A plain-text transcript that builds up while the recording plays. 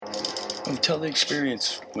Oh, tell the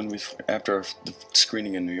experience after the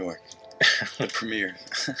screening in New York, the premiere.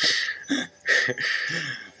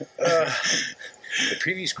 The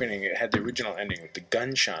preview screening had the original ending with the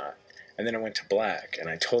gunshot, and then it went to black. And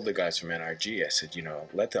I told the guys from NRG, I said,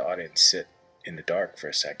 let the audience sit in the dark for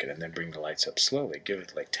a second, and then bring the lights up slowly. Give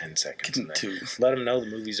it like 10 seconds, and then let them know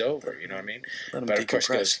the movie's over. You know what I mean? Let them but of course,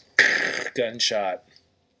 it goes decompress. gunshot.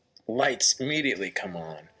 Lights immediately come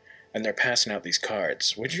on, and they're passing out these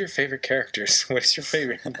cards. What are your favorite characters? What's your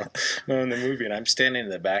favorite in the movie? And I'm standing in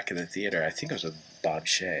the back of the theater. I think it was with Bob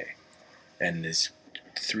Shea, and these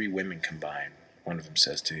 3 women combined. One of them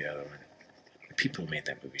says to the other one, "The people who made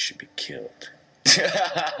that movie should be killed."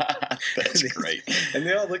 That's great. And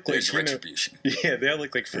they all look There's like retribution. Yeah, they all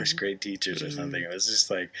look like first grade teachers or something. It was just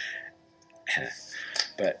like,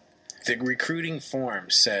 but the recruiting form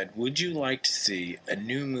said, "Would you like to see a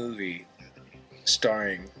new movie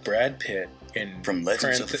starring Brad Pitt in From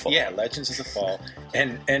Legends of the Fall?" Yeah, Legends of the Fall,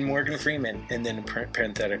 and Morgan Freeman, and then in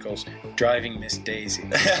parentheticals, driving Miss Daisy.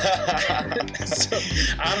 So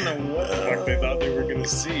I don't know what the fuck they thought they were going to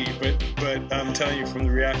see, but I'm telling you, from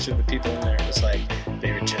the reaction of the people in there, it was like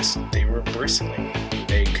they were bristling.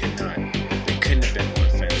 They couldn't have been more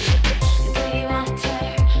offended.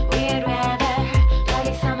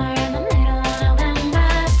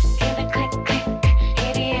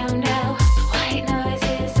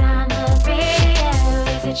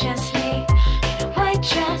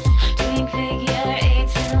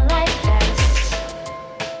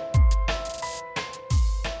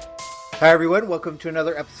 Hi everyone, welcome to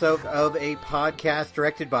another episode of a podcast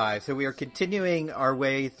directed by. So we are continuing our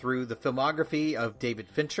way through the filmography of David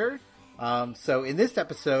Fincher. So in this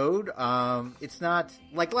episode, it's not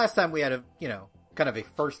like last time we had a, kind of a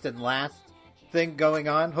first and last thing going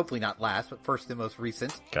on. Hopefully not last, but first and most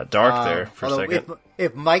recent. Got dark there for a second.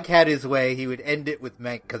 If Mike had his way, he would end it with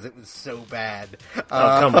Mank because it was so bad.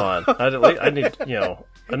 Oh, come on. I need,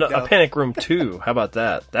 a Panic Room 2. How about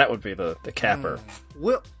that? That would be the capper.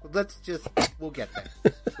 We'll get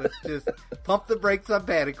there. Let's just pump the brakes on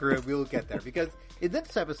Panic Room. We'll get there. Because in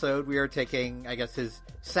this episode, we are taking, I guess, his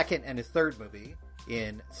second and his third movie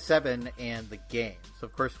in Se7en and The Game. So,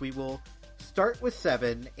 of course, we will start with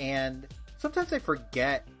Se7en. And sometimes I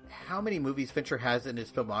forget how many movies Fincher has in his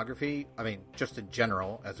filmography. I mean, just in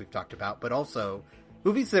general, as we've talked about. But also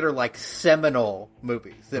movies that are like seminal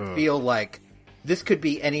movies that feel like this could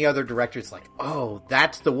be any other director's like, oh,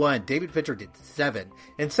 that's the one. David Fincher did Se7en.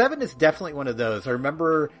 And Se7en is definitely one of those. I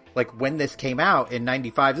remember, like, when this came out in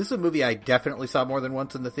 95, this is a movie I definitely saw more than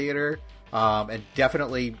once in the theater, and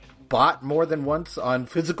definitely bought more than once on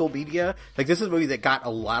physical media. Like, this is a movie that got a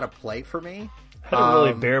lot of play for me. Had a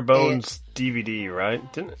really bare bones DVD, right?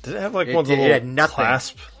 Did it have, like, one of the little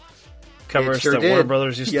clasp covers that Warner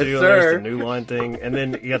Brothers used to do? There's the New Line thing. And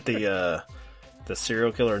then you got the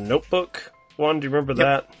serial killer Notebook one. Do you remember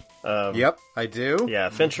that? Yep, I do. Yeah,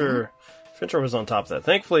 Fincher was on top of that.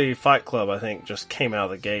 Thankfully, Fight Club, I think, just came out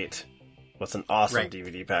of the gate with an awesome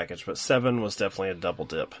DVD package, but Se7en was definitely a double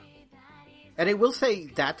dip. And I will say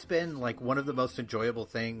that's been like one of the most enjoyable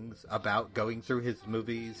things about going through his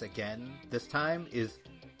movies again this time is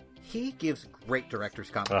he gives great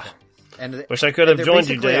director's commentaries. Wish I could have joined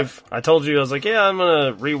you, Dave. I told you, I was like, yeah, I'm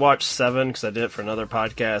going to rewatch Se7en because I did it for another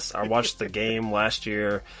podcast. I watched The Game last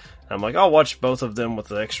year. I'm like, I'll watch both of them with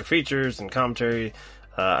the extra features and commentary.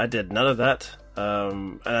 I did none of that.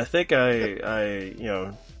 And I think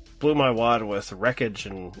I blew my wad with Wreckage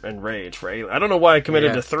and Rage for Alien. I don't know why I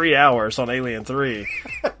committed to 3 hours on Alien 3,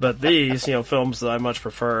 but these, films that I much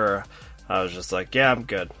prefer, I was just like, yeah, I'm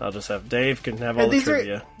good. I'll just have Dave can have all the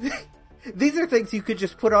trivia. These are things you could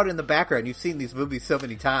just put on in the background. You've seen these movies so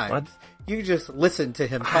many times. What? You could just listen to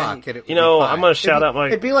him talk. And I'm going to shout out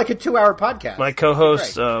it'd be like a 2-hour podcast. My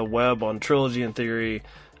co-host, Webb on Trilogy and Theory,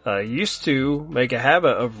 used to make a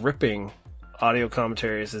habit of ripping audio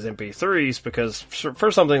commentaries as MP3s because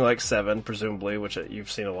for something like Se7en, presumably, which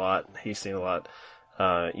you've seen a lot, he's seen a lot,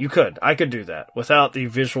 I could do that without the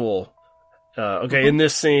visual, in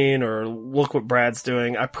this scene, or look what Brad's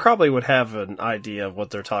doing. I probably would have an idea of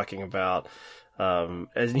what they're talking about,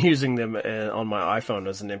 as using them on my iPhone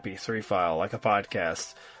as an MP3 file, like a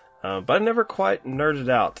podcast. But I never quite nerded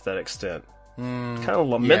out to that extent. Kind of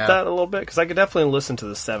lament that a little bit, because I could definitely listen to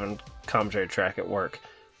the Se7en commentary track at work.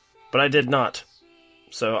 But I did not.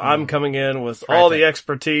 So I'm coming in with all the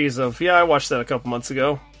expertise of, I watched that a couple months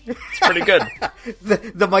ago. It's pretty good.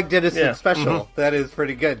 the Mike Dennison special. That is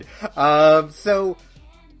pretty good. So,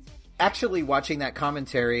 actually watching that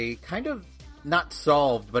commentary kind of not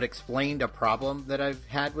solved, but explained a problem that I've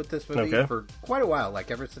had with this movie for quite a while,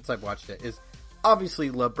 like ever since I've watched it, is obviously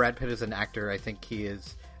love Brad Pitt as an actor. I think he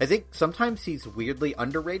is I think sometimes he's weirdly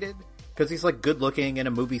underrated because he's like good looking and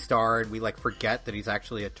a movie star, and we like forget that he's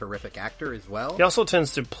actually a terrific actor as well. He also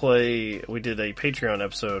tends to play. We did a Patreon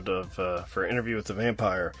episode of for Interview with the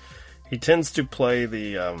Vampire. He tends to play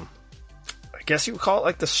the, I guess you would call it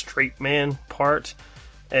like the straight man part.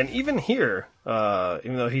 And even here,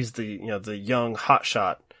 even though he's the young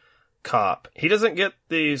hotshot cop, he doesn't get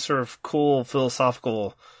the sort of cool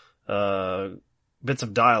philosophical bits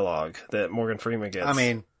of dialogue that Morgan Freeman gets. I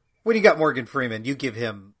mean, when you got Morgan Freeman, you give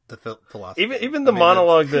him the philosophy. Even the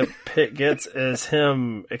monologue that Pitt gets is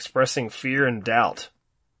him expressing fear and doubt.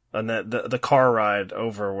 And that the car ride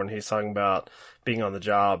over when he's talking about being on the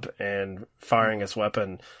job and firing his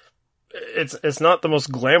weapon. It's not the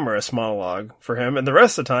most glamorous monologue for him, and the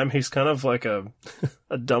rest of the time he's kind of like a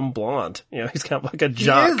dumb blonde. He's kind of like a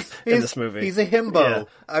jock in this movie. He's a himbo. Yeah.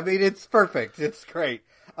 I mean, it's perfect. It's great.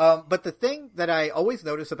 But the thing that I always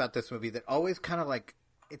notice about this movie that always kind of like,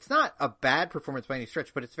 it's not a bad performance by any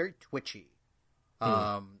stretch, but it's very twitchy.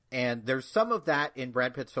 And there's some of that in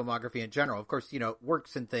Brad Pitt's filmography in general. Of course, it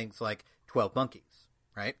works in things like 12 Monkeys,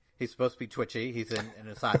 right? He's supposed to be twitchy. He's in an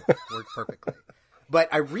asylum. Works perfectly. But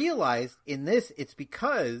I realized in this, it's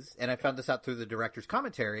because, and I found this out through the director's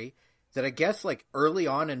commentary, that I guess like early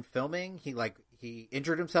on in filming, he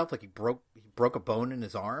injured himself, like he broke a bone in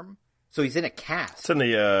his arm. So he's in a cast. It's in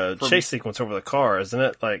the chase sequence over the car, isn't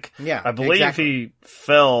it? Like, yeah, I believe exactly. He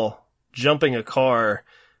fell jumping a car.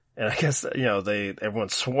 And I guess, everyone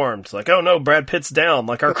swarmed, like, oh no, Brad Pitt's down,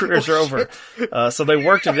 like our careers are over. So they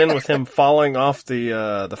worked it in with him falling off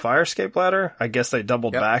the fire escape ladder. I guess they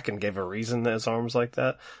doubled back and gave a reason that his arm was like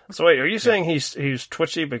that. So wait, are you saying he's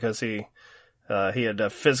twitchy because he had a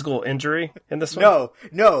physical injury in this one?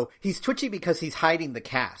 No, he's twitchy because he's hiding the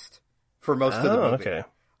cast for most of the movie.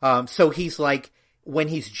 Okay. So he's like, when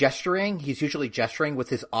he's gesturing, he's usually gesturing with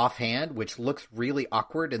his offhand, which looks really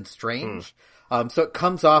awkward and strange. So it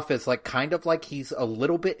comes off as like kind of like he's a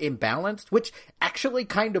little bit imbalanced, which actually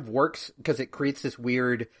kind of works because it creates this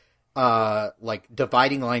weird like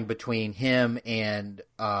dividing line between him and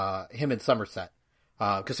Somerset.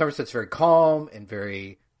 Because Somerset's very calm and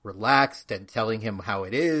very relaxed and telling him how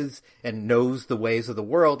it is and knows the ways of the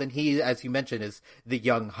world, and he, as you mentioned, is the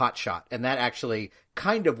young hotshot, and that actually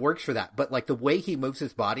kind of works for that. But like the way he moves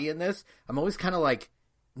his body in this, I'm always kind of like,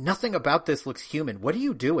 nothing about this looks human. What are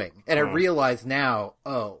you doing? And I realize now,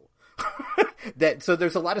 that so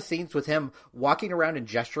there's a lot of scenes with him walking around and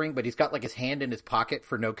gesturing, but he's got like his hand in his pocket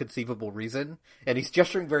for no conceivable reason, and he's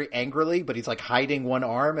gesturing very angrily, but he's like hiding one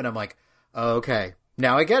arm, and I'm like, okay,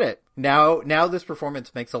 now I get it. Now this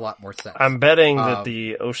performance makes a lot more sense. I'm betting that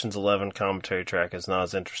the Ocean's 11 commentary track is not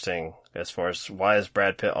as interesting as far as why is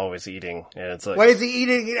Brad Pitt always eating, and it's like, why is he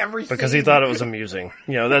eating in every scene? Because he thought it was amusing.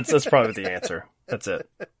 That's probably the answer. That's it.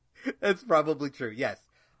 That's probably true. Yes.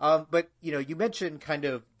 But you mentioned kind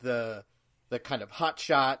of the kind of hot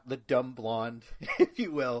shot, the dumb blonde, if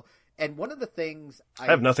you will. And one of the things I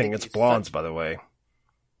have nothing against blondes, by the way.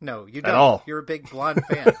 No, you don't. At all. You're a big blonde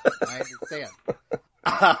fan. I understand.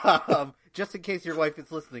 Just in case your wife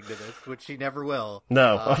is listening to this, which she never will.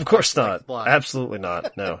 No, of course not. Blonde. Absolutely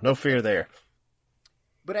not. No fear there.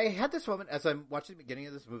 But I had this moment as I'm watching the beginning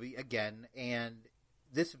of this movie again, and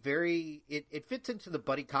this it fits into the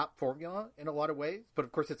buddy cop formula in a lot of ways, but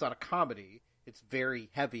of course it's not a comedy. It's very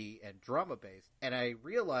heavy and drama-based. And I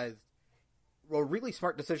realized, a really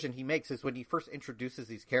smart decision he makes is when he first introduces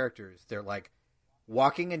these characters, they're like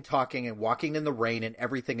walking and talking and walking in the rain and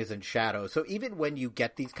everything is in shadow. So even when you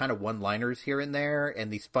get these kind of one-liners here and there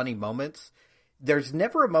and these funny moments, there's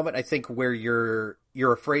never a moment, I think, where you're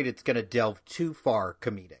afraid it's going to delve too far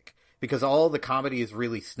comedic, because all the comedy is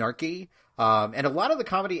really snarky. And a lot of the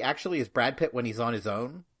comedy actually is Brad Pitt when he's on his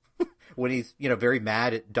own, when he's, very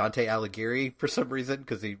mad at Dante Alighieri for some reason,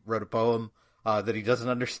 because he wrote a poem that he doesn't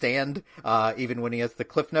understand, even when he has the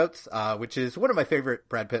cliff notes, which is one of my favorite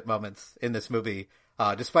Brad Pitt moments in this movie.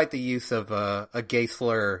 Despite the use of a gay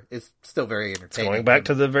slur, is still very entertaining. Going back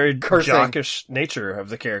to the very cursing. jockish nature of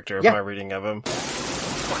the character of my reading of him.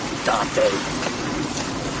 Fucking Dante.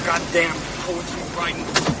 Goddamn poetry writing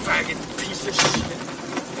faggot piece of shit.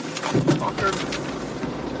 Fucker.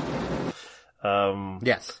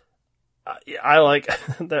 Yes. I like,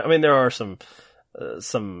 there are some,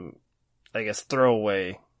 I guess,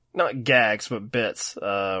 throwaway, not gags, but bits,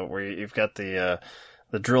 where you've got the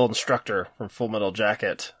drill instructor from Full Metal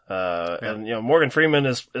Jacket. And, Morgan Freeman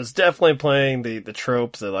is definitely playing the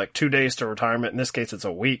trope, the like 2 days to retirement. In this case, it's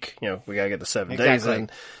a week. We gotta get the 7 days in.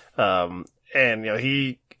 And,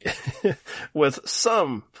 he, with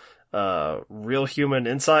some real human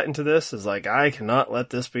insight into this is like, I cannot let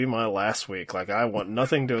this be my last week. Like, I want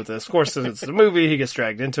nothing to do with this. Of course, it's the movie, he gets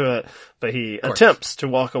dragged into it, but he attempts to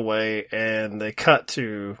walk away, and they cut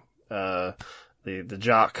to, the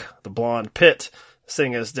jock, the blonde Pitt,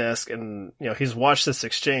 sitting at his desk, and, you know, he's watched this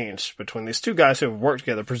exchange between these two guys who have worked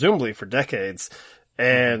together, presumably for decades,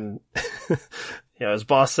 and, you know, his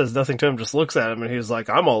boss says nothing to him, just looks at him, and he's like,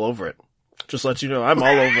 I'm all over it. Just let you know, I'm all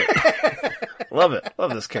over it. Love it.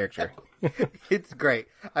 Love this character. It's great.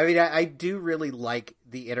 I mean, I do really like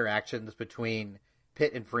the interactions between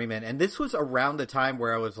Pitt and Freeman, and this was around the time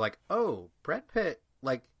where I was like, oh, Brad Pitt,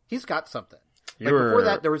 like, he's got something. Like, before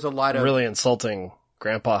that, there was a lot of... really insulting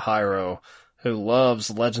Grandpa Hyro, who loves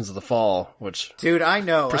Legends of the Fall, which... Dude, I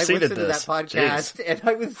know. I listened to this. that podcast, and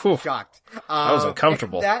I was shocked. I was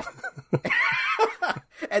uncomfortable. And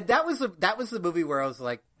that was the movie where I was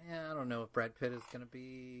like, I don't know if Brad Pitt is going to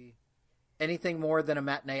be anything more than a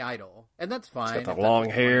matinee idol. And that's fine. He's got the long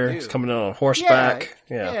hair. He's coming in on horseback.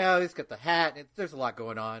 Yeah, he's got the hat. There's a lot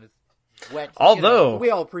going on. It's wet. Although, we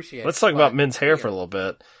all appreciate it. Let's talk about men's hair for a little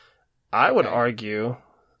bit. I would argue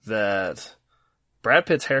that Brad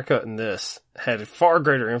Pitt's haircut in this had a far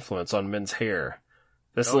greater influence on men's hair.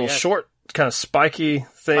 This little short, kind of spiky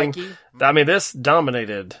thing. I mean, this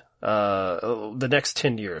dominated the next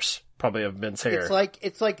 10 years. Probably of men's hair.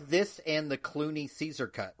 It's like this and the Clooney Caesar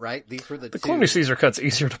cut, right? These were the two. Clooney Caesar cut's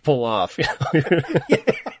easier to pull off. You know?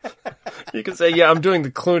 You can say, I'm doing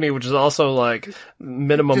the Clooney, which is also like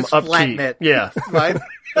minimum just upkeep. Flatten it. Yeah.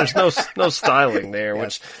 There's no styling there,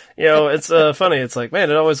 which, you know, it's funny. It's like, man,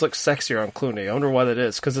 it always looks sexier on Clooney. I wonder why that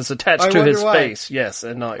is. Because it's attached to his face. Yes,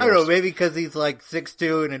 and not yours. I don't know, maybe because he's like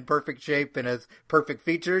 6'2" and in perfect shape and has perfect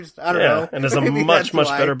features. I don't know. And is a much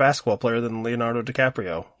better basketball player than Leonardo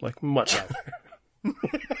DiCaprio. Like, much. I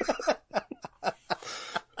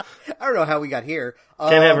don't know how we got here.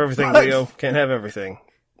 Can't have everything, Leo. Can't have everything.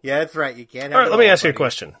 Yeah, that's right. You can't have All right, let me ask you a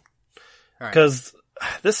question. Because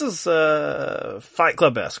this is Fight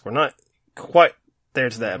Club-esque. We're not quite there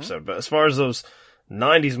to that episode, but as far as those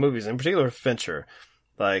 90s movies, in particular Fincher,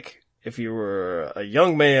 like, if you were a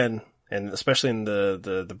young man, and especially in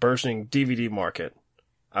the burgeoning DVD market,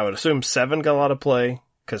 I would assume Se7en got a lot of play,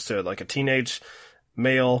 because to like a teenage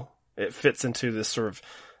male, it fits into this sort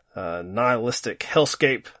of nihilistic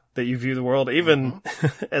hellscape that you view the world. Even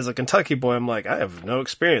as a Kentucky boy, I'm like, I have no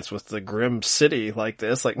experience with the grim city like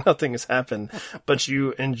this. Like, nothing has happened, but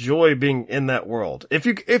you enjoy being in that world. If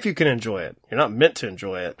you can enjoy it, you're not meant to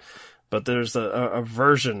enjoy it, but there's a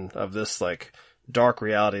version of this like dark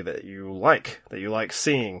reality that you like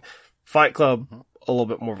seeing. Fight Club, a little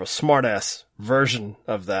bit more of a smart-ass version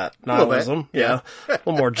of that nihilism. Yeah. A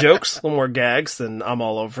little more jokes, a little more gags than I'm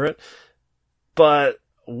all over it. But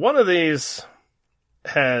one of these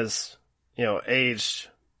has, you know, aged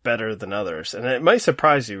better than others. And it may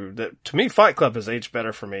surprise you that, to me, Fight Club has aged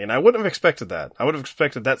better for me. And I wouldn't have expected that. I would have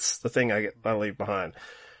expected that's the thing I leave behind.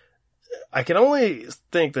 I can only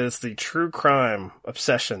think that it's the true crime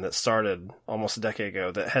obsession that started almost a decade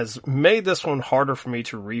ago that has made this one harder for me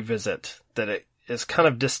to revisit, that it is kind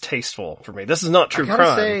of distasteful for me. This is not true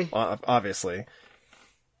crime, obviously.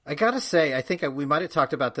 I gotta say, I think we might have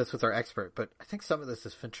talked about this with our expert, but I think some of this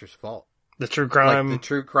is Fincher's fault. The true crime? Like the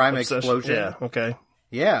true crime explosion. Yeah, okay.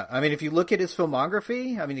 Yeah, I mean, if you look at his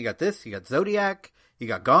filmography, I mean, you got this, you got Zodiac, you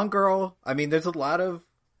got Gone Girl. I mean, there's a lot of...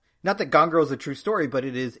 Not that Gone Girl is a true story, but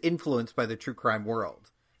it is influenced by the true crime world.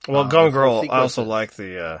 Well, Gone Girl, I also like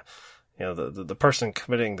the, you know, the person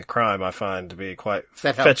committing the crime I find to be quite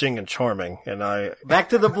fetching and charming. And Back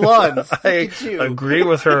to the blondes. I agree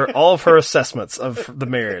with all of her assessments of the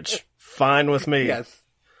marriage. Fine with me. Yes.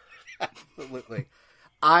 Absolutely.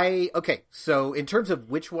 Okay, so in terms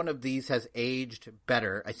of which one of these has aged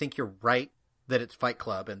better, I think you're right that it's Fight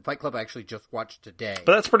Club, and Fight Club I actually just watched today.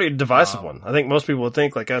 But that's a pretty divisive one. I think most people would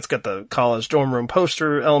think, like, it's got the college dorm room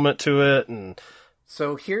poster element to it, and...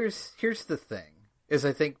 So here's the thing, is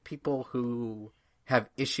I think people who have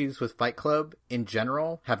issues with Fight Club in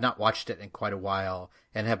general have not watched it in quite a while,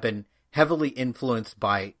 and have been heavily influenced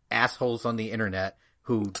by assholes on the internet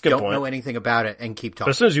who don't know anything about it and keep talking.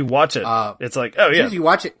 But as soon as you watch it, it's like, oh yeah. As soon as you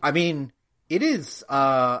watch it, I mean, it is,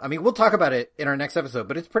 I mean, we'll talk about it in our next episode,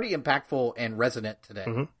 but it's pretty impactful and resonant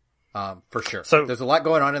today. For sure. So there's a lot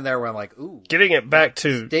going on in there where I'm like, ooh. Getting it back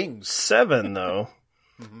to Se7en, though,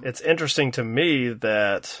 it's interesting to me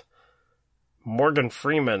that Morgan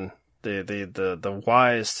Freeman, the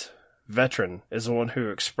wise veteran, is the one who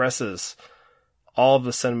expresses all of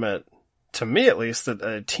the sentiment, to me at least, that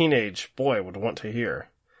a teenage boy would want to hear.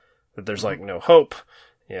 That there's like no hope.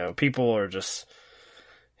 You know, people are just,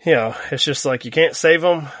 you know, it's just like, you can't save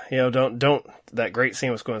him. You know, don't, that great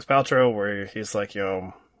scene with Gwyneth Paltrow where he's like, you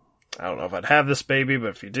know, I don't know if I'd have this baby, but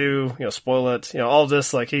if you do, you know, spoil it. You know, all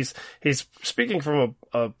this, like, he's speaking from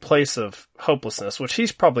a place of hopelessness, which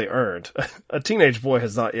he's probably earned. A teenage boy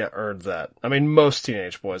has not yet earned that. I mean, most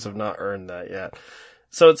teenage boys have not earned that yet.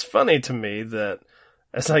 So it's funny to me that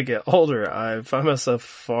as I get older, I find myself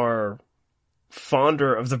far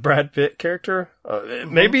fonder of the Brad Pitt character.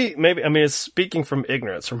 Maybe, I mean, it's speaking from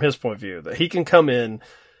ignorance, from his point of view, that he can come in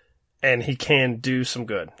and he can do some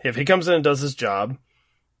good. If he comes in and does his job,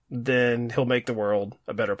 then he'll make the world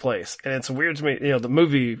a better place. And it's weird to me, you know, the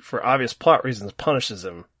movie, for obvious plot reasons, punishes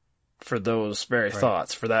him for those very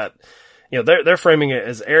thoughts, for that, you know, they're framing it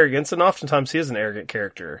as arrogance, and oftentimes he is an arrogant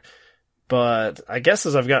character. But I guess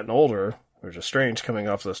as I've gotten older, which is strange coming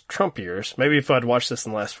off those Trump years, maybe if I'd watched this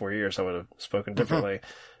in the last 4 years, I would have spoken differently.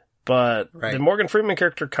 But the Morgan Freeman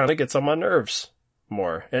character kind of gets on my nerves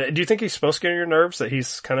more. Do you think he's supposed to get on your nerves, that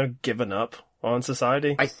he's kind of given up on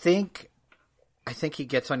society? I think he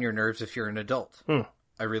gets on your nerves if you're an adult.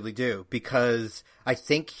 I really do. Because I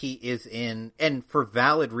think he is in, and for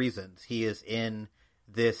valid reasons, he is in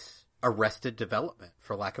this arrested development,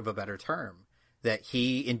 for lack of a better term, that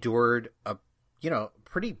he endured a, you know,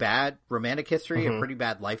 pretty bad romantic history, a pretty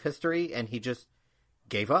bad life history, and he just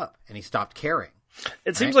gave up and he stopped caring.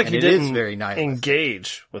 It seems like he didn't very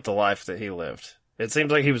engage with the life that he lived. It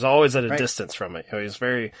seems like he was always at a distance from it. You know, he's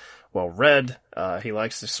very well read. He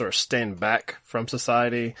likes to sort of stand back from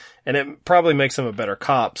society, and it probably makes him a better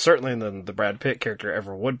cop, certainly than the Brad Pitt character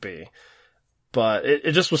ever would be. But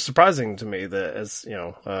it just was surprising to me that, as, you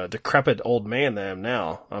know, a decrepit old man that I am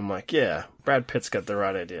now, I'm like, yeah, Brad Pitt's got the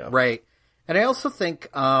right idea. Right. And I also think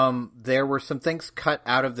there were some things cut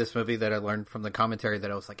out of this movie that I learned from the commentary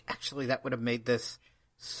that I was like, actually, that would have made this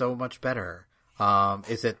so much better.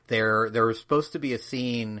 Is that there was supposed to be a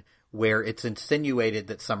scene where it's insinuated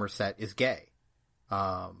that Somerset is gay.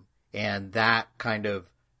 And that kind of,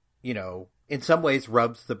 you know, in some ways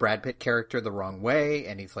rubs the Brad Pitt character the wrong way,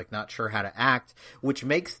 and he's like not sure how to act, which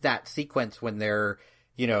makes that sequence when they're,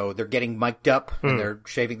 you know, they're getting mic'd up and they're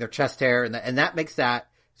shaving their chest hair, and that makes that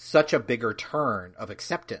such a bigger turn of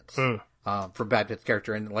acceptance for Brad Pitt's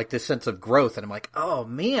character, and like this sense of growth. And I'm like, oh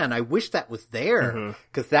man, I wish that was there,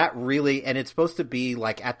 because that really, and it's supposed to be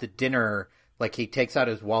like at the dinner, like he takes out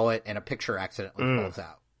his wallet and a picture accidentally falls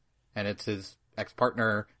out, and it's his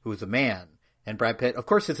ex-partner who's a man. And Brad Pitt, of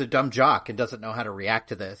course, is a dumb jock and doesn't know how to react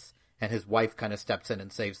to this. And his wife kind of steps in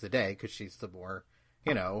and saves the day because she's the more,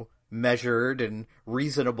 you know, measured and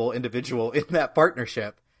reasonable individual in that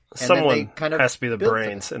partnership. And someone kind of has to be the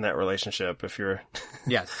brains in that relationship if you're...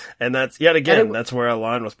 Yes. And that's, yet again, that's where I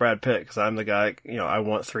align with Brad Pitt, because I'm the guy, you know, I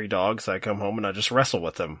want 3 dogs. I come home and I just wrestle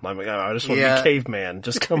with them. I'm like, I just want to be caveman.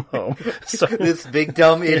 Just come home. So this big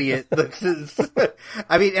dumb idiot. This is,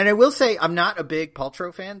 I mean, and I will say, I'm not a big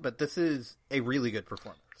Paltrow fan, but this is a really good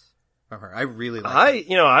performance from her. I really like it.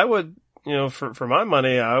 You know, I would, you know, for my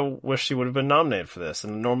money, I wish she would have been nominated for this.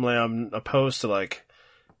 And normally I'm opposed to, like,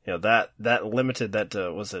 you know, that limited, that,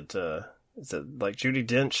 is it like Judi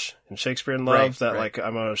Dench in Shakespeare in Love? Like,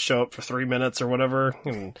 I'm gonna show up for 3 minutes or whatever.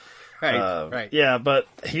 And, yeah, but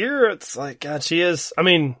here it's like, God, she is, I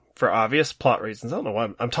mean, for obvious plot reasons. I don't know why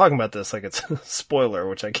I'm talking about this like it's a spoiler,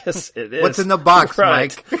 which I guess it is. What's in the box,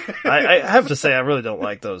 Mike? I have to say, I really don't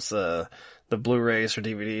like those, the Blu-rays or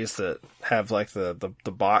DVDs that have like the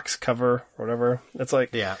box cover or whatever. It's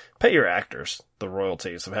like, pay your actors the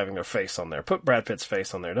royalties of having their face on there. Put Brad Pitt's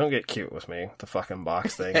face on there. Don't get cute with me. The fucking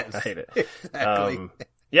box thing. Yes, I hate it. Exactly.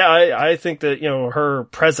 I think that, you know, her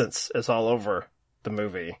presence is all over the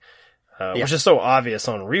movie, which is so obvious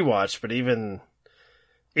on rewatch, but even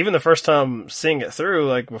the first time seeing it through,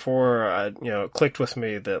 like before it clicked with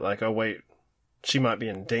me that like, oh wait, she might be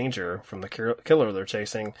in danger from the killer they're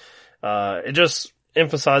chasing. It just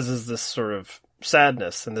emphasizes this sort of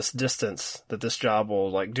sadness and this distance that this job will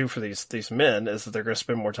like do for these men, is that they're going to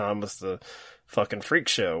spend more time with the fucking freak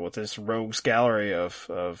show, with this rogues gallery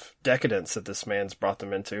of decadence that this man's brought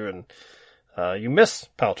them into. And you miss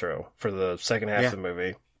Paltrow for the second half of the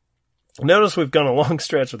movie. Notice we've gone a long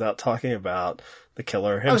stretch without talking about the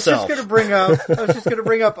killer himself. I was just going to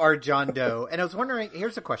bring up our John Doe, and I was wondering,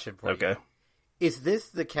 here's a question for you. Okay. Is this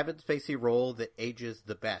the Kevin Spacey role that ages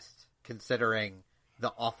the best, considering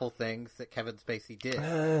the awful things that Kevin Spacey did?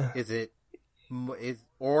 Is it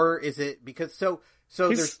because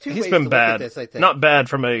there's two ways to look at this, I think. Not bad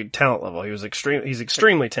from a talent level. He's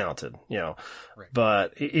extremely talented, you know. Right.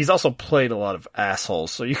 But he's also played a lot of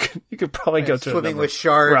assholes, so you could probably go to swimming with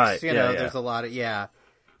sharks, you know, there's a lot of Yeah,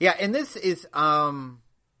 and this is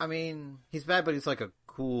I mean, he's bad, but he's like a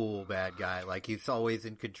cool bad guy. Like, he's always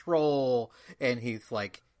in control, and he's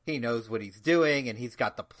like, he knows what he's doing, and he's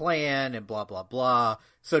got the plan, and blah, blah, blah.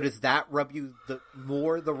 So does that rub you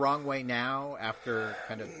more the wrong way now, after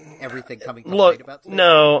kind of everything coming to light about Steve?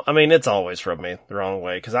 No, I mean, it's always rubbed me the wrong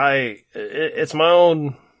way, because it's my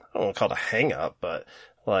own, I don't want to call it a hang-up, but,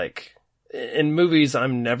 like, in movies,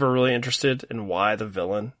 I'm never really interested in why the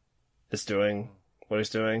villain is doing what he's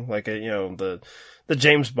doing. Like, you know, the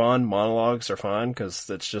James Bond monologues are fine, because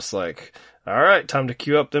it's just like, all right, time to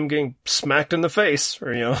cue up them getting smacked in the face,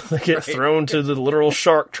 or, you know, they get thrown to the literal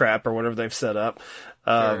shark trap or whatever they've set up.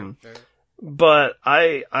 Sure. But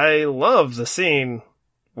I love the scene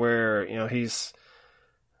where, you know, he's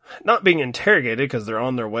not being interrogated because they're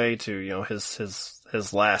on their way to, you know,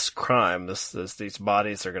 his last crime, these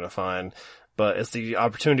bodies they're going to find. But it's the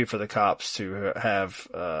opportunity for the cops to have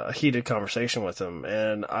a heated conversation with him.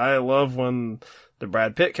 And I love when the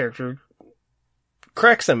Brad Pitt character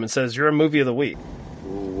cracks him and says, "You're a movie of the week."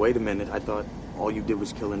 Wait a minute, I thought all you did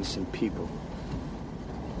was kill innocent people.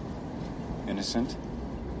 Innocent?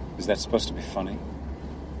 Is that supposed to be funny?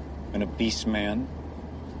 An obese man?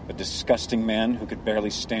 A disgusting man who could barely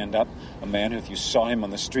stand up? A man who, if you saw him on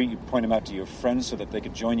the street, you'd point him out to your friends so that they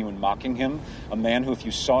could join you in mocking him? A man who, if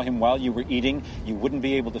you saw him while you were eating, you wouldn't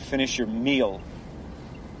be able to finish your meal?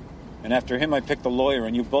 And after him, I picked the lawyer,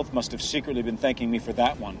 and you both must have secretly been thanking me for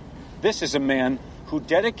that one. This is a man who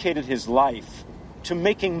dedicated his life to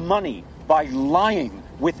making money by lying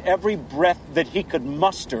with every breath that he could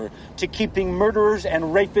muster, to keeping murderers and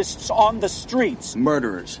rapists on the streets.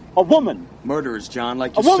 Murderers. A woman. Murderers, John,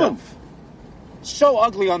 like A yourself. woman. So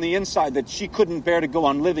ugly on the inside that she couldn't bear to go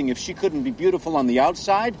on living if she couldn't be beautiful on the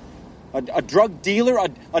outside. A drug dealer,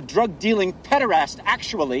 a drug-dealing pederast,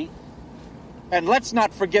 actually. And let's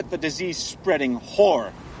not forget the disease-spreading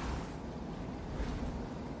whore.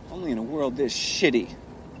 Only in a world this shitty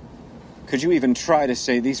could you even try to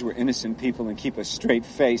say these were innocent people and keep a straight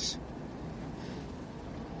face.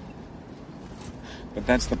 But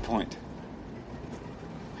that's the point.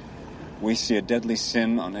 We see a deadly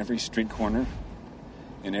sin on every street corner,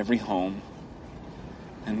 in every home,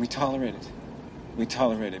 and we tolerate it. We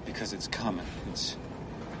tolerate it because it's common.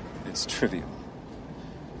 It's trivial.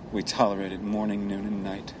 We tolerate it morning, noon, and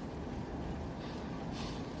night.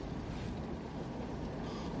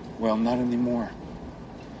 Well, not anymore.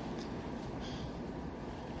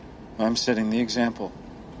 I'm setting the example.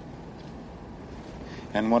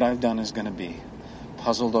 And what I've done is going to be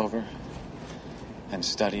puzzled over and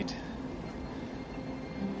studied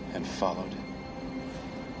and followed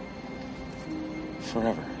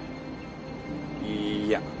forever.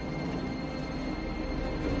 Yeah.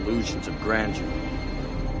 Illusions of grandeur.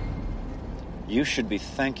 You should be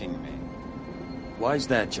thanking me. Why's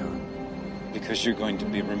that, John? Because you're going to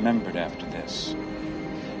be remembered after this.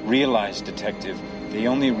 Realize, detective, the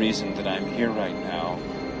only reason that I'm here right now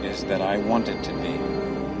is that I wanted to be.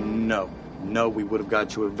 No, we would have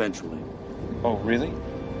got you eventually. Oh, really?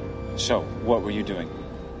 So, what were you doing?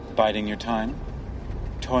 Biding your time?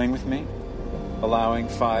 Toying with me? Allowing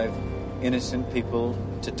 5 innocent people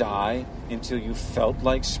to die until you felt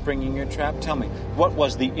like springing your trap? Tell me, what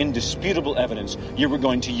was the indisputable evidence you were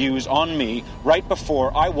going to use on me right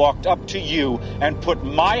before I walked up to you and put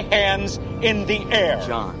my hands in the air?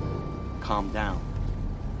 John, calm down.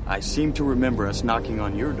 I seem to remember us knocking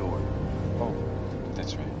on your door. Oh,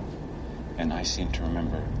 that's right. And I seem to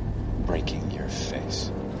remember breaking your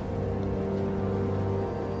face.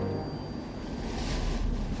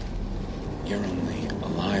 You're only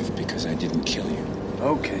alive because I didn't kill you.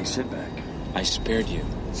 Okay, sit back. I spared you.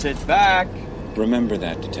 Sit back! Remember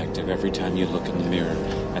that, detective, every time you look in the mirror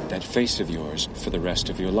at that face of yours for the rest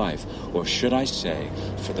of your life. Or should I say,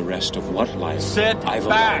 for the rest of what life Sit I've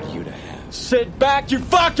back. allowed you to have. Sit back, you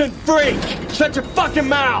fucking freak! Shut your fucking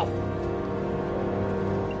mouth!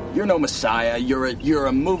 You're no messiah. You're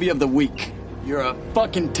a movie of the week. You're a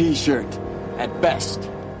fucking t-shirt, at best.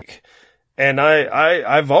 And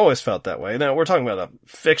I've always felt that way. Now, we're talking about a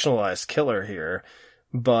fictionalized killer here,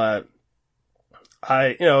 but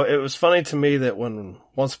it was funny to me that when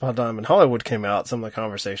Once Upon a Time in Hollywood came out, some of the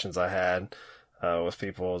conversations I had with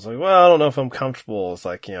people was like, well, I don't know if I'm comfortable with,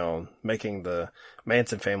 like, making the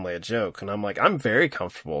Manson family a joke. And I'm like, I'm very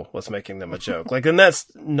comfortable with making them a joke. Like, and that's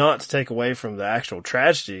not to take away from the actual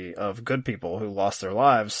tragedy of good people who lost their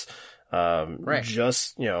lives, Right.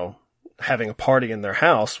 just, having a party in their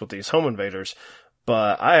house with these home invaders.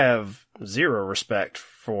 But I have zero respect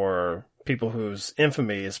for people whose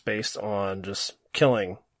infamy is based on just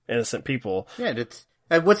killing innocent people. Yeah,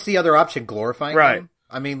 and what's the other option? Glorifying Right. them?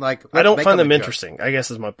 I mean, like, I don't let's find make them a joke. interesting, I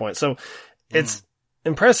guess is my point. So it's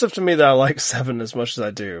impressive to me that I like Seven as much as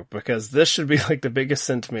I do, because this should be like the biggest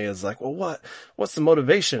sin to me is like, well, what's the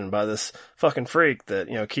motivation by this fucking freak that,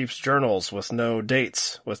 you know, keeps journals with no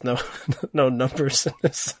dates, with no, no numbers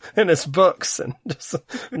in his books and just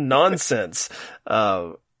nonsense.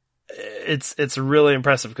 It's really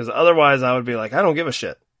impressive, because otherwise I would be like, I don't give a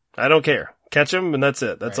shit. I don't care. Catch him and that's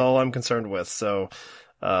it. That's all I'm concerned with. So,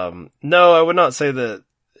 no, I would not say that,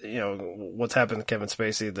 you know, what's happened to Kevin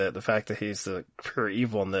Spacey, that the fact that he's the pure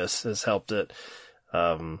evil in this has helped it.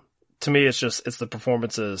 To me, it's the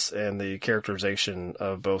performances and the characterization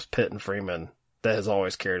of both Pitt and Freeman that has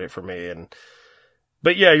always carried it for me.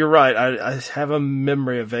 But yeah, you're right. I have a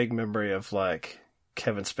vague memory of like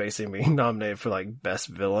Kevin Spacey being nominated for like best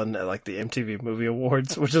villain at like the MTV Movie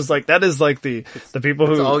Awards, which is like, that is like the people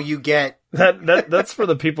who, that's all you get. That's for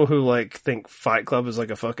the people who like think Fight Club is like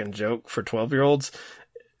a fucking joke for 12-year-olds.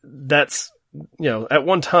 That's, you know, at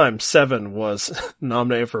one time, Se7en was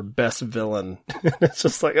nominated for best villain. It's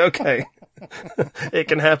just like, okay, it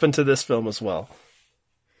can happen to this film as well.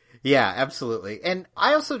 Yeah, absolutely. And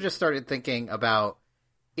I also just started thinking about,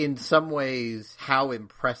 in some ways, how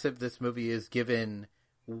impressive this movie is given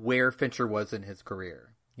where Fincher was in his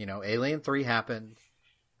career. You know, Alien 3 happened,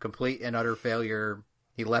 complete and utter failure.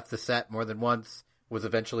 He left the set more than once, was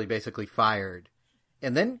eventually basically fired,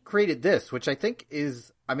 and then created this, which I think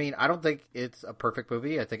is, I mean, I don't think it's a perfect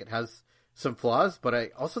movie. I think it has some flaws, but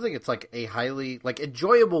I also think it's like a highly, like,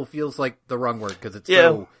 enjoyable feels like the wrong word, because it's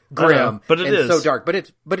so grim but it is so dark, but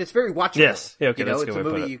it's very watchable. Yes. Yeah, okay, you know, that's a it's good a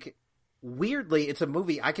way to movie put it. Weirdly, it's a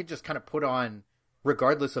movie I could just kind of put on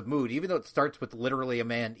regardless of mood, even though it starts with literally a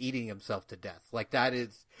man eating himself to death. Like, that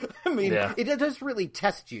is, I mean, it does really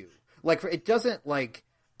test you. Like, it doesn't, like,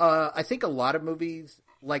 I think a lot of movies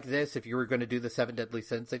like this, if you were going to do the Seven Deadly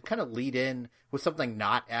Sins, they'd kind of lead in with something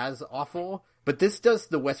not as awful. But this does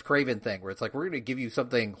the Wes Craven thing, where it's like, we're going to give you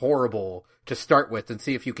something horrible to start with and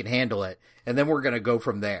see if you can handle it, and then we're going to go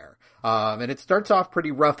from there. And it starts off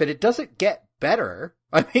pretty rough, and it doesn't get better.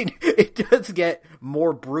 I mean, it does get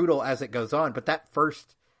more brutal as it goes on, but that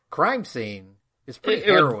first crime scene is pretty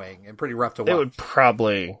harrowing and pretty rough to watch. It would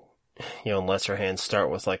probably, you know, in lesser hands,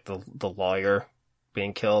 start with like the lawyer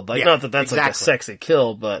being killed. Like, not that that's like a sexy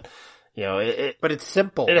kill, but, you know, but it's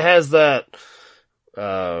simple. It has that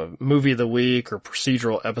movie of the week or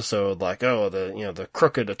procedural episode, like, oh, the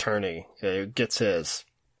crooked attorney gets his.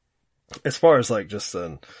 As far as like just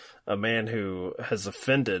a man who has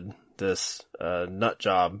offended this nut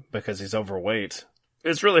job because he's overweight,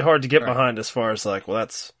 it's really hard to get behind, as far as like, well,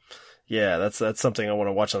 that's something I want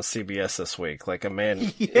to watch on CBS this week. Like, a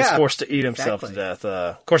man is forced to eat himself to death.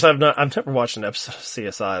 Of course, I've never watched an episode of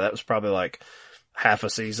CSI. That was probably like half a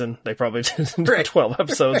season. They probably did 12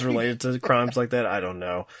 episodes related to crimes like that. I don't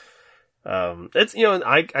know. It's, you know,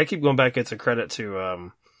 I keep going back. It's a credit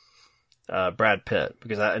to Brad Pitt,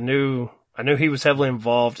 because I knew he was heavily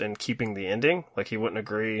involved in keeping the ending. Like, he wouldn't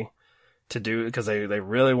agree to do, because they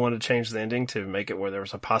really wanted to change the ending to make it where there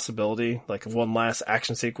was a possibility, like one last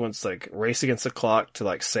action sequence, like race against the clock to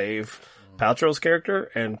like save Paltrow's character.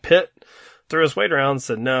 And Pitt threw his weight around and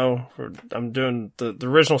said, no, I'm doing the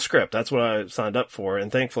original script. That's what I signed up for.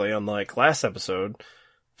 And thankfully, unlike last episode,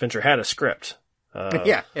 Fincher had a script.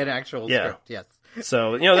 An actual script, yes.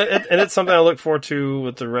 So, you know, and it's something I look forward to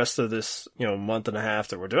with the rest of this, you know, month and a half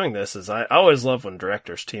that we're doing this. Is I always love when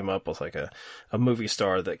directors team up with like a movie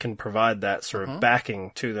star that can provide that sort of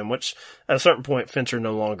backing to them, which at a certain point Fincher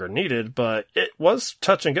no longer needed, but it was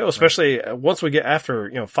touch and go, especially once we get after,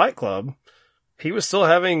 you know, Fight Club. He was still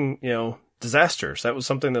having, you know, disasters. That was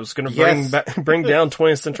something that was going to bring down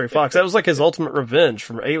 20th Century Fox. That was like his ultimate revenge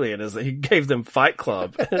from Alien, is that he gave them Fight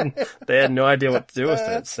Club and they had no idea what to do with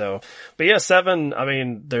it. So, but yeah, Seven, I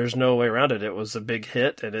mean, there's no way around it. It was a big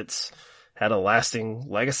hit, and it's had a lasting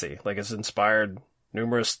legacy. Like, it's inspired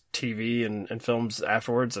numerous TV and films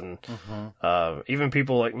afterwards. And, even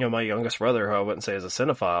people like, you know, my youngest brother, who I wouldn't say is a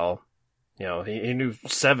cinephile, you know, he knew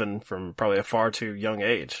Seven from probably a far too young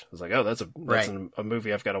age. I was like, oh, that's a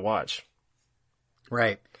movie I've got to watch.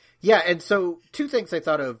 Right. Yeah, and so two things I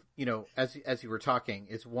thought of, you know, as you were talking,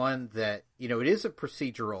 is one that, you know, it is a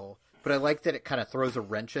procedural, but I like that it kind of throws a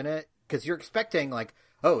wrench in it, because you're expecting, like,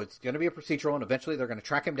 oh, it's going to be a procedural, and eventually they're going to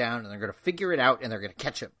track him down, and they're going to figure it out, and they're going to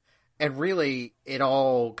catch him. And really, it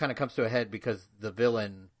all kind of comes to a head because the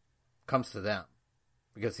villain comes to them,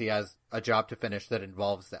 because he has a job to finish that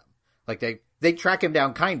involves them. Like, they track him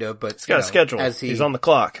down, kind of, but... He's got a schedule. He's on the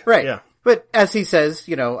clock. Right. Yeah. But as he says,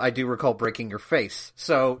 you know, I do recall breaking your face.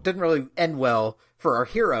 So it didn't really end well for our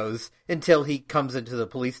heroes until he comes into the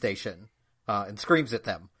police station and screams at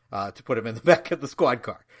them to put him in the back of the squad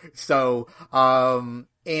car. So,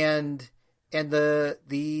 and And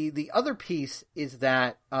the other piece is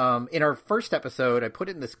that in our first episode, I put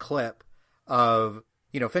in this clip of,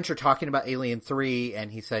 Fincher talking about Alien 3,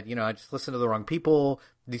 and he said, I just listened to the wrong people.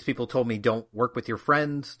 These people told me don't work with your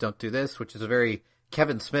friends, don't do this, which is a very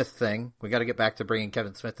Kevin Smith thing. We got to get back to bringing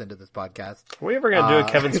Kevin Smith into this podcast. Are we ever going to do a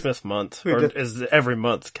Kevin Smith month? Or is every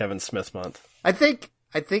month Kevin Smith month? I think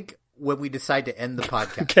when we decide to end the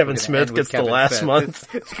podcast, Kevin Smith gets the last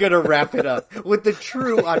month. It's going to wrap it up with the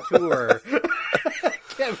true auteur.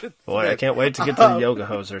 Boy, I can't wait to get to the Yoga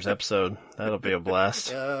Hosers episode. That'll be a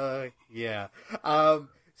blast. Yeah.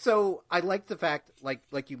 So I like the fact,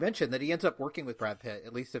 like you mentioned, that he ends up working with Brad Pitt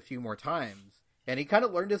at least a few more times, and he kind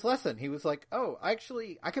of learned his lesson. He was like, "Oh,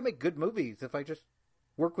 actually, I can make good movies if I just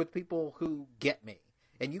work with people who get me."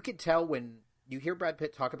 And you can tell when you hear Brad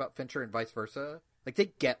Pitt talk about Fincher and vice versa, like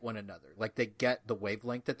they get one another, like they get the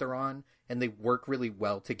wavelength that they're on, and they work really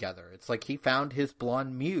well together. It's like he found his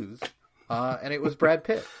blonde muse. And it was Brad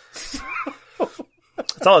Pitt.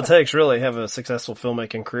 That's all it takes, really, have a successful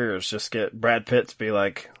filmmaking career is just get Brad Pitt to be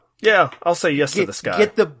like, yeah, I'll say yes to this guy.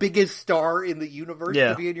 Get the biggest star in the universe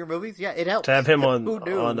to be in your movies? Yeah, it helps. To have him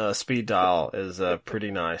on speed dial is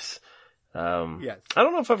pretty nice. Yes. I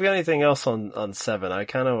don't know if I've got anything else on 7. I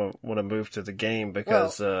kind of want to move to the game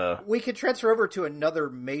because... we could transfer over to another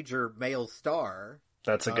major male star.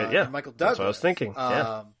 That's a good, Michael Douglas. That's what I was thinking,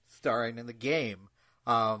 starring in the game.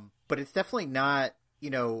 But it's definitely not,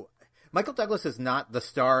 Michael Douglas is not the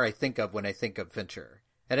star I think of when I think of Fincher.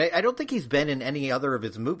 And I don't think he's been in any other of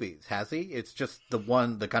his movies, has he? It's just the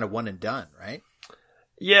kind of one and done, right?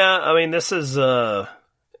 Yeah, I mean, this is, I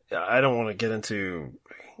don't want to get into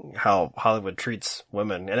how Hollywood treats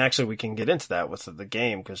women. And actually we can get into that with the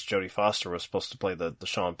game because Jodie Foster was supposed to play the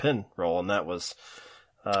Sean Penn role, and that was...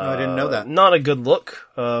 I didn't know that. Not a good look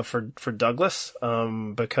for Douglas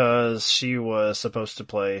because she was supposed to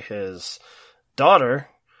play his daughter,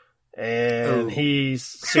 and he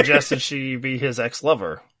suggested she be his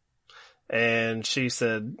ex-lover. And she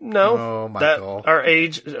said, no, oh, Michael. Our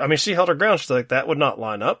age, I mean, she held her ground. She's like, that would not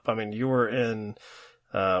line up. I mean, you were in,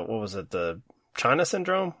 what was it, the China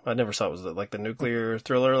Syndrome? I never saw it. Was it like the nuclear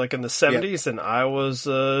thriller like in the 70s? Yep. And I was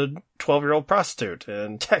a 12-year-old prostitute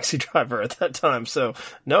and taxi driver at that time. So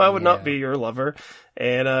no, I would not be your lover.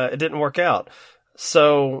 And it didn't work out.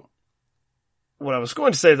 So what I was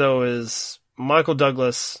going to say though is Michael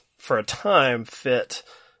Douglas for a time fit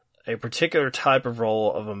a particular type of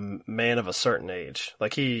role of a man of a certain age.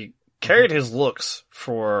 Like he carried his looks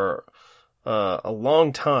for a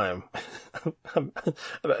long time.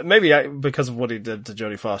 Maybe because of what he did to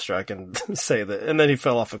Jodie Foster, I can say that. And then he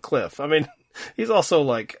fell off a cliff. I mean, he's also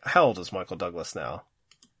like, how old is Michael Douglas now?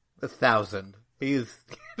 1,000. He's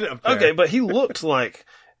okay, but he looked like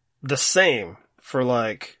the same for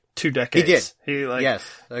like 2 decades. He did. Yes,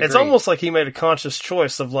 agreed. It's almost like he made a conscious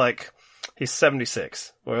choice of like, he's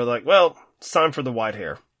 76. We're like, well, it's time for the white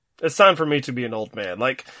hair. It's time for me to be an old man.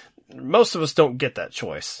 Like, most of us don't get that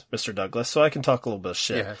choice, Mr. Douglas, so I can talk a little bit of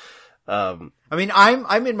shit. Yeah. I mean,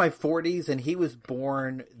 I'm in my 40s, and he was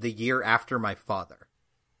born the year after my father.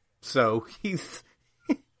 So he's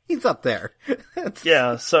up there.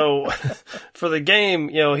 Yeah, so for the game,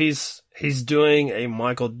 he's doing a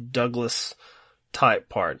Michael Douglas type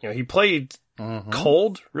part. He played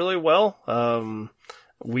cold really well.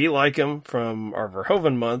 We like him from our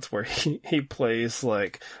Verhoeven month where he plays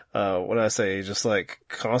like, what did I say? Just like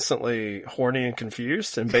constantly horny and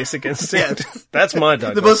confused and Basic Instinct. Yes. That's my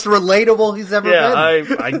Douglas. The most relatable he's ever been.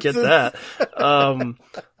 Yeah, I get that.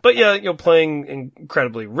 But yeah, playing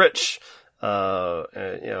incredibly rich.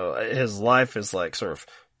 His life is like sort of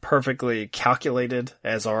perfectly calculated,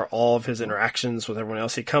 as are all of his interactions with everyone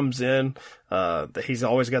else. He comes in, he's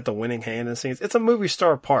always got the winning hand in scenes. It's a movie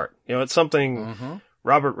star part. It's something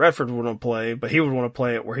Robert Redford would want to play, but he would want to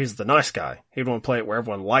play it where he's the nice guy. He'd want to play it where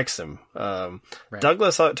everyone likes him. Right.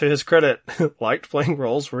 Douglas, to his credit, liked playing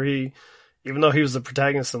roles where even though he was the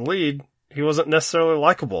protagonist and lead, he wasn't necessarily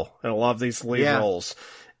likable in a lot of these lead roles.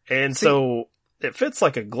 And so it fits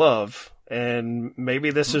like a glove. And maybe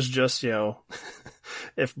this is just,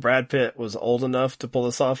 if Brad Pitt was old enough to pull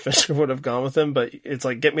this off, Fincher would have gone with him. But it's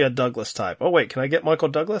like, get me a Douglas type. Oh, wait, can I get Michael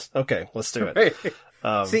Douglas? Okay, let's do it.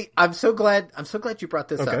 See, I'm so glad you brought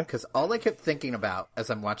this up, because all I kept thinking about as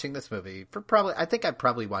I'm watching this movie, I think I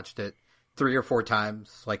probably watched it 3 or 4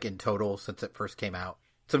 times, like in total since it first came out.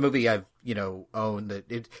 It's a movie I've, owned.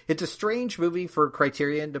 It's a strange movie for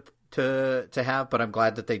Criterion to have, but I'm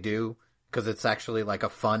glad that they do. Because it's actually like a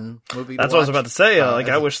fun movie. That's what I was about to say.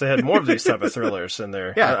 I wish they had more of these type of thrillers in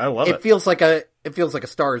there. Yeah, I love it. It feels like a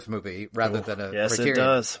Stars movie rather than a. Yes, Criterion. it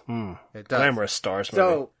does. It does. Glamorous Stars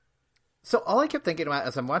movie. So all I kept thinking about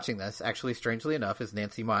as I'm watching this, actually, strangely enough, is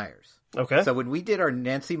Nancy Meyers. Okay. So when we did our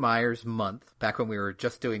Nancy Meyers month, back when we were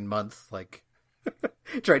just doing months, like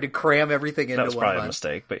trying to cram everything into that was one probably month. a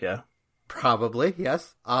mistake, but yeah. Probably,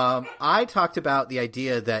 yes. I talked about the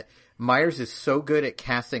idea that Myers is so good at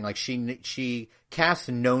casting, like she casts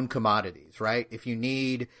known commodities, right? If you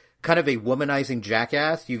need kind of a womanizing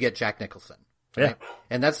jackass, you get Jack Nicholson. Right? Yeah.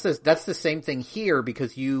 And that's the same thing here,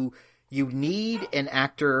 because you need an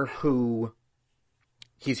actor who,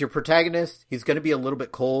 he's your protagonist, he's going to be a little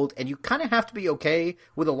bit cold, and you kind of have to be okay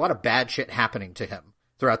with a lot of bad shit happening to him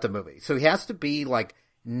throughout the movie. So he has to be, like,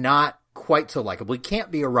 not quite so likable. He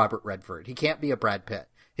can't be a Robert Redford. He can't be a Brad Pitt.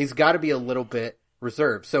 He's got to be a little bit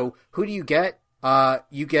reserved. So who do you get?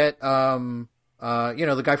 You get, the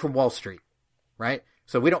guy from Wall Street, right?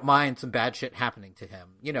 So we don't mind some bad shit happening to him,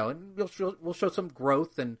 and we'll show some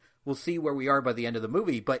growth, and we'll see where we are by the end of the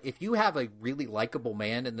movie. But if you have a really likable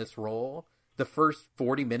man in this role, the first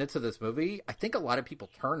 40 minutes of this movie, I think a lot of people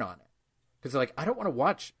turn on it. Because they're like, I don't want to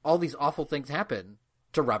watch all these awful things happen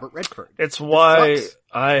to Robert Redford. It's why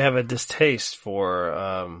I have a distaste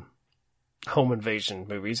for home invasion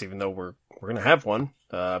movies, even though we're going to have one,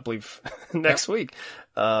 I believe, next week.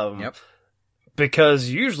 Yep. Because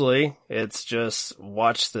usually it's just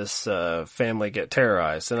watch this family get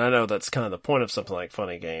terrorized, and I know that's kind of the point of something like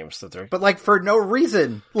Funny Games, that they're but for no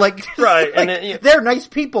reason, right, and they're nice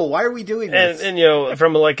people. Why are we doing this? And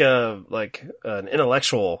from an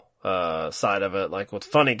intellectual side of it, like with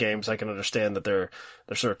Funny Games, I can understand that they're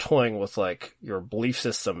sort of toying with like your belief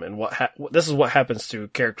system and this is what happens to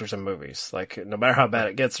characters in movies. Like no matter how bad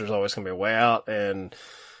it gets, there's always going to be a way out, and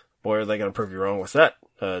boy, are they going to prove you wrong with that.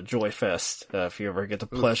 Joy Fest, if you ever get the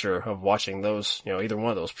pleasure of watching those, either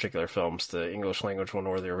one of those particular films, the English language one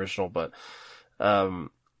or the original. But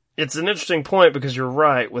it's an interesting point, because you're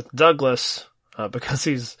right with Douglas, because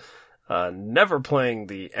he's never playing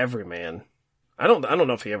the everyman. I don't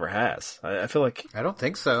know if he ever has. I feel like I don't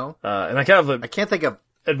think so. And I kind of I can't think of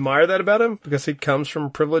admire that about him, because he comes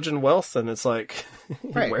from privilege and wealth, and it's like he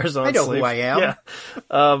wears on I know sleeves. who I am.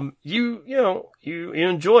 Yeah. You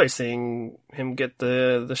enjoy seeing him get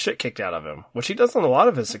the shit kicked out of him, which he does in a lot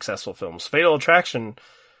of his successful films. Fatal Attraction,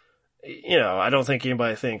 I don't think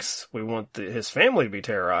anybody thinks we want his family to be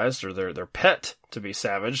terrorized or their pet to be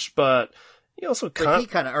savaged, but he also he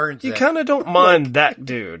kind of earns it. You kind of don't mind that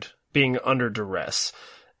dude being under duress.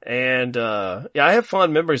 And, I have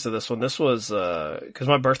fond memories of this one. This was, cause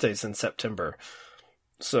my birthday's in September.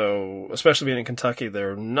 So, especially being in Kentucky,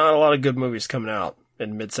 there are not a lot of good movies coming out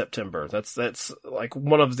in mid-September. That's like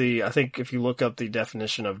one of the, I think if you look up the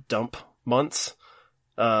definition of dump months,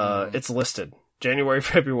 it's listed. January,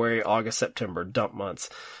 February, August, September, dump months.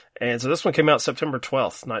 And so this one came out September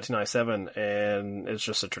 12th, 1997, and it's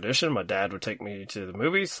just a tradition. My dad would take me to the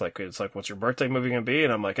movies. It's like, what's your birthday movie going to be?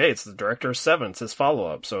 And I'm like, hey, it's the director of Se7en. It's his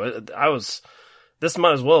follow-up. So this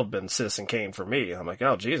might as well have been Citizen Kane for me. I'm like,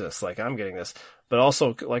 oh, Jesus, I'm getting this. But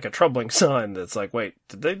also, a troubling sign that's like, wait,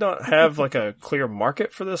 did they not have, a clear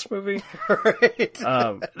market for this movie? Right.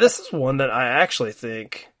 This is one that I actually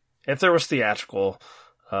think, if there was theatrical,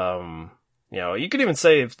 you could even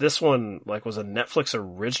say if this one, was a Netflix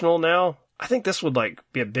original now, I think this would,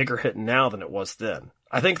 be a bigger hit now than it was then.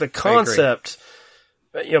 I think the concept,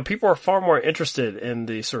 people are far more interested in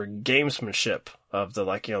the sort of gamesmanship of the,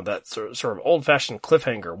 that sort of old-fashioned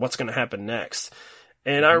cliffhanger, what's going to happen next.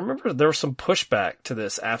 And I remember there was some pushback to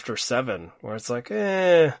this after Se7en, where it's like,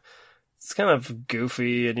 it's kind of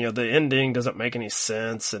goofy, and, the ending doesn't make any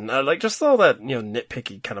sense, and, just all that,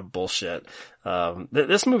 nitpicky kind of bullshit.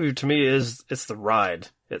 This movie, to me, it's the ride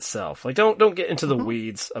itself. Don't get into the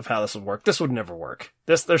weeds of how this would work. This would never work.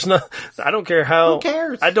 I don't care how... Who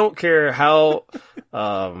cares? I don't care how,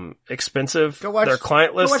 expensive their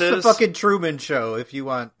client list is. Go watch the fucking Truman Show if you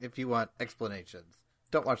want explanations.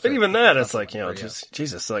 Don't watch that. But even that, it's just,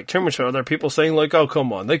 Jesus, Truman Show, there are people saying, oh,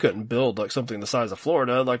 come on, they couldn't build, something the size of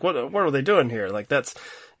Florida. What are they doing here?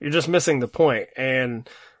 You're just missing the point. And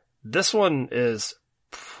this one is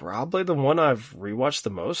probably the one I've rewatched the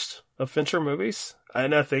most of Fincher movies.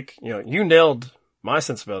 And I think, you nailed my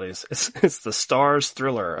sensibilities. It's the Stars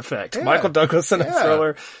thriller effect. Yeah. Michael Douglas in a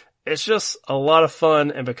thriller. It's just a lot of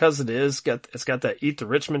fun. And because it's got that eat the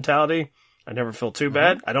rich mentality, I never feel too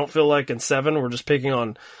bad. I don't feel like in Se7en we're just picking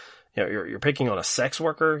on, you're picking on a sex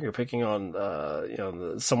worker. You're picking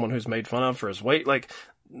on, someone who's made fun of for his weight.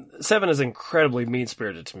 Se7en is incredibly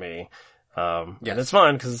mean-spirited to me. And it's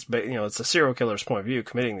fine because it's a serial killer's point of view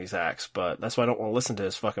committing these acts, but that's why I don't want to listen to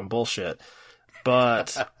his fucking bullshit.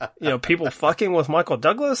 But, people fucking with Michael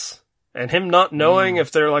Douglas and him not knowing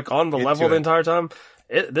if they're on the level the entire time.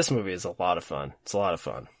 This movie is a lot of fun. It's a lot of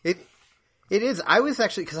fun. It is. I was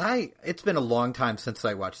actually, it's been a long time since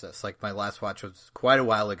I watched this. Like, my last watch was quite a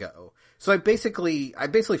while ago. So I basically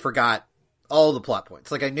forgot all the plot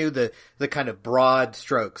points. Like, I knew the kind of broad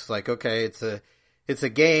strokes. Like, okay, it's a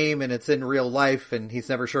game and it's in real life and he's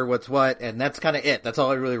never sure what's what. And that's kind of it. That's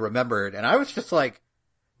all I really remembered. And I was just like,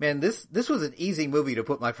 man, this was an easy movie to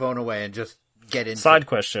put my phone away and just get into. Side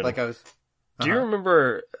question. Like, I was. Do you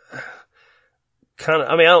remember I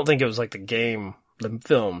don't think it was like the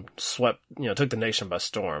film took the nation by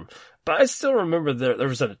storm. But I still remember there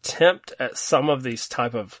was an attempt at some of these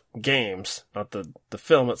type of games, not the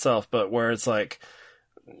film itself, but where it's like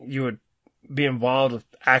you would be involved with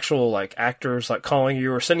actual like actors like calling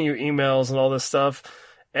you or sending you emails and all this stuff.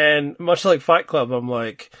 And much like Fight Club, I'm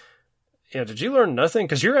like, did you learn nothing?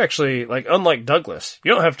 Because you're actually, like, unlike Douglas,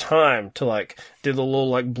 you don't have time to, like, do the little,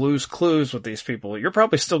 like, Blues Clues with these people. You're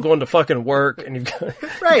probably still going to fucking work, and you've got,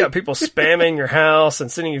 right. you got people spamming your house and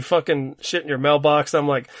sending you fucking shit in your mailbox. I'm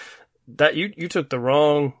like, that you took the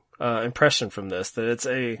wrong impression from this. That it's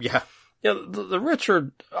the rich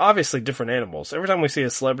are obviously different animals. Every time we see a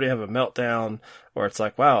celebrity have a meltdown, or it's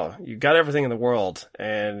like, wow, you got everything in the world,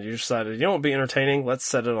 and you decided, you know what would be entertaining? Let's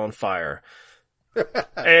set it on fire.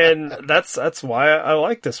 And that's why I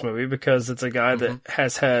like this movie, because it's a guy that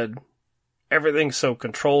has had everything so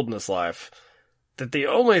controlled in his life that the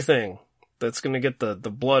only thing that's going to get the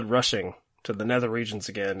blood rushing to the nether regions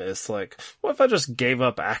again is like, what if I just gave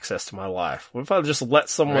up access to my life? What if I just let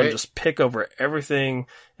someone just pick over everything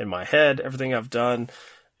in my head, everything I've done?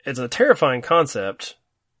 It's a terrifying concept.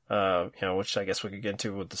 Which I guess we could get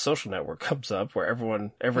into with the Social Network comes up, where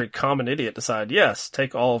every common idiot decide, yes,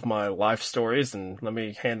 take all of my life stories and let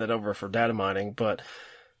me hand it over for data mining. But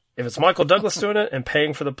if it's Michael Douglas doing it and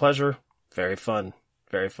paying for the pleasure, very fun.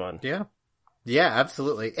 Very fun. Yeah. Yeah,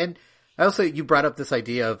 absolutely. And also, you brought up this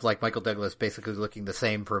idea of like Michael Douglas basically looking the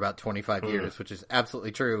same for about 25 years, which is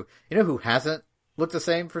absolutely true. You know who hasn't looked the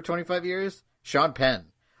same for 25 years? Sean Penn.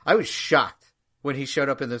 I was shocked when he showed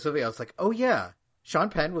up in this movie. I was like, oh yeah. Sean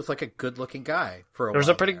Penn was like a good-looking guy for a while. There's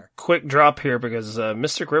a pretty quick drop here because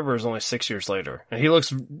Mystic River is only 6 years later, and he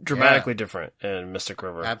looks dramatically different in Mystic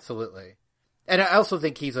River. Absolutely. And I also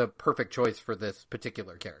think he's a perfect choice for this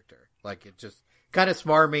particular character. Like, it's just kind of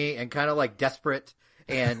smarmy and kind of like desperate,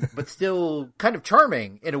 but still kind of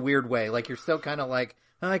charming in a weird way. Like, you're still kind of like,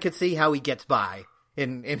 I could see how he gets by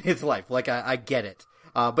in his life. Like, I get it.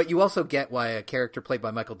 But you also get why a character played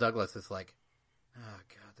by Michael Douglas is like, oh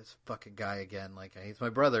god, this fucking guy again. Like, he's my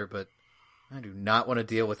brother, but I do not want to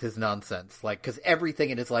deal with his nonsense. Like, because everything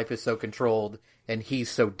in his life is so controlled, and he's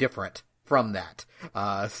so different from that.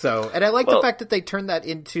 And I like the fact that they turned that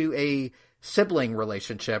into a sibling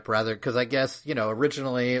relationship rather, because I guess,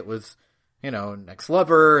 originally it was, an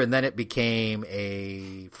ex-lover, and then it became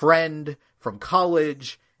a friend from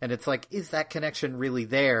college, and it's like, is that connection really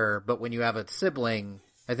there? But when you have a sibling,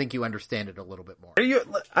 I think you understand it a little bit more.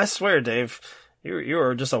 I swear, Dave, you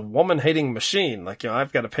are just a woman-hating machine. Like,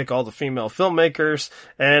 I've got to pick all the female filmmakers,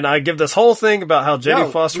 and I give this whole thing about how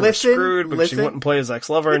Jodie Foster was screwed because she wouldn't play his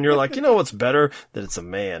ex-lover, and you're like, you know what's better? That it's a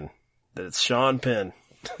man. That it's Sean Penn.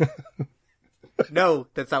 No,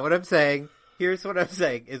 that's not what I'm saying. Here's what I'm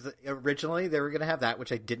saying, is originally they were going to have that,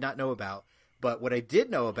 which I did not know about. But what I did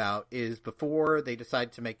know about is before they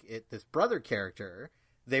decided to make it this brother character,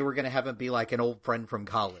 they were going to have him be like an old friend from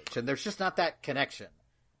college. And there's just not that connection.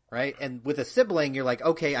 Right? And with a sibling, you're like,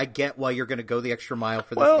 okay, I get why you're going to go the extra mile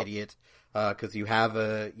for this idiot, because you have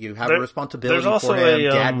a responsibility for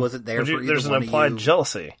him. Dad wasn't there for either There's an one implied of you.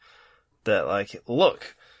 jealousy that, like,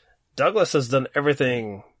 look, Douglas has done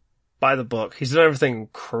everything by the book. He's done everything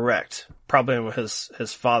correct, probably in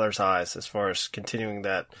his father's eyes, as far as continuing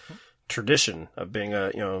that tradition of being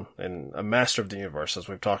a master of the universe, as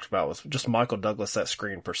we've talked about with just Michael Douglas, that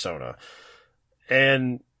screen persona.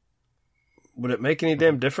 And would it make any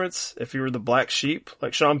damn difference if you were the black sheep?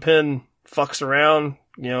 Like, Sean Penn fucks around,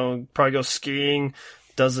 probably goes skiing,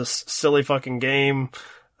 does this silly fucking game.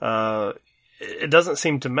 It doesn't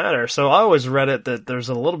seem to matter. So I always read it that there's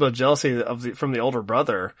a little bit of jealousy from the older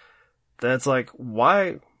brother. That's like,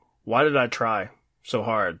 why did I try so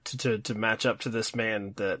hard to match up to this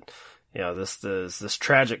man that, this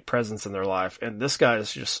tragic presence in their life, and this guy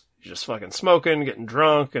is just fucking smoking, getting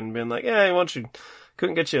drunk, and being like, yeah, why don't you?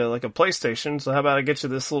 Couldn't get you like a PlayStation, so how about I get you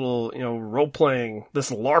this little, role-playing, this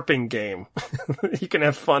LARPing game you can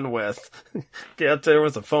have fun with. Get out there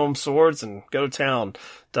with the foam swords and go to town,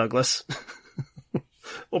 Douglas.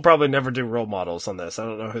 We'll probably never do role models on this. I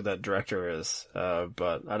don't know who that director is,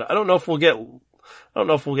 but I don't know if we'll get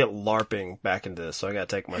LARPing back into this, so I gotta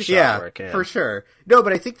take my shot where I can. For sure. No,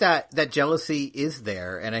 but I think that jealousy is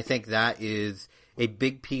there, and I think that is a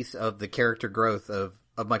big piece of the character growth of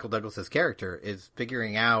Michael Douglas's character is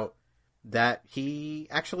figuring out that he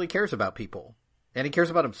actually cares about people and he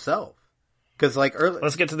cares about himself. Because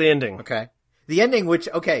let's get to the ending. Okay. The ending, which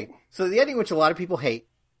a lot of people hate.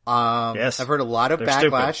 Yes. I've heard a lot of They're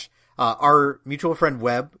backlash. Our mutual friend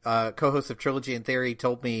Webb, co-host of Trilogy and Theory,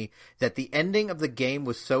 told me that the ending of the game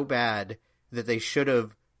was so bad that they should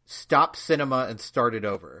have stopped cinema and started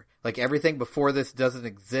over. Like, everything before this doesn't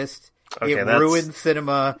exist. Okay, it ruined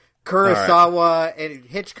cinema. Kurosawa and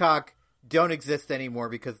Hitchcock don't exist anymore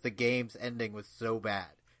because the game's ending was so bad.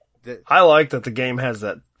 I like that the game has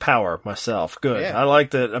that power myself. Good. Yeah. I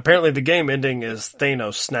like that. Apparently, the game ending is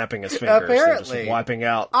Thanos snapping his fingers and just wiping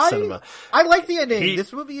out cinema. I like the ending.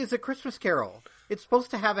 This movie is a Christmas Carol. It's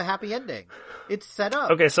supposed to have a happy ending. It's set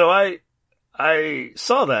up. Okay, so I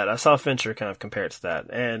saw that. I saw Fincher kind of compare it to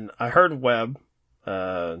that, and I heard Webb.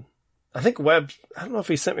 I think Webb, I don't know if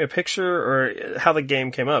he sent me a picture or how the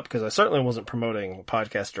game came up, because I certainly wasn't promoting a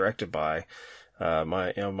podcast directed by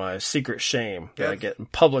my secret shame that I get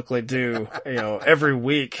and publicly do, every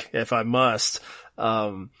week if I must.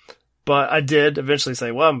 But I did eventually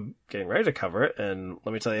say, well, I'm getting ready to cover it, and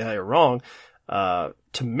let me tell you how you're wrong. To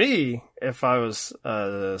me, if I was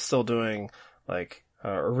still doing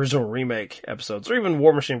original remake episodes, or even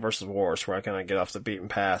War Machine versus Wars, where I kind of get off the beaten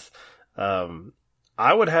path,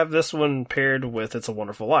 I would have this one paired with It's a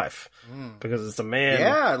Wonderful Life, because it's a man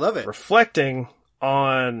I love it. reflecting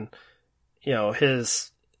on,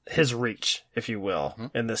 his reach, if you will,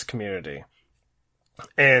 in this community.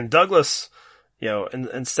 And Douglas,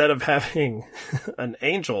 instead of having an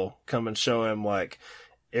angel come and show him, like,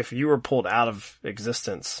 if you were pulled out of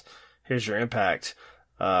existence, here's your impact,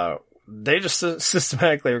 they just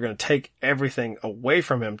systematically are going to take everything away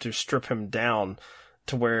from him to strip him down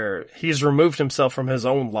to where he's removed himself from his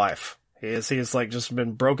own life. He is like just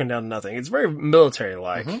been broken down to nothing. It's very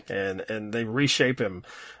military-like, and they reshape him,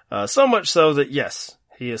 so much so that, yes,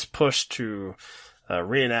 he is pushed to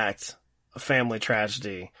reenact a family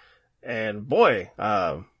tragedy. And boy,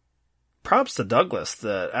 props to Douglas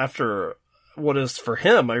that after what is for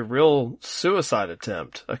him a real suicide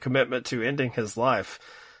attempt, a commitment to ending his life,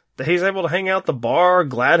 that he's able to hang out the bar,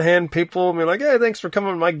 glad hand people, and be like, hey, thanks for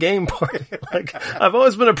coming to my game party. Like, I've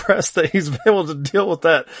always been impressed that he's been able to deal with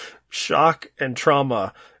that shock and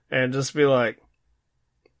trauma and just be like,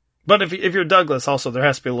 but if you're Douglas, also, there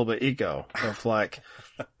has to be a little bit of ego of like,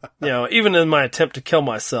 even in my attempt to kill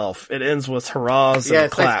myself, it ends with hurrahs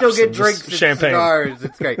and claps. I still get drinks and champagne. Cigars.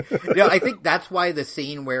 It's great. I think that's why the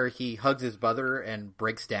scene where he hugs his brother and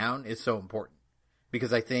breaks down is so important.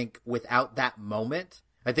 Because I think without that moment,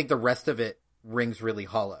 I think the rest of it rings really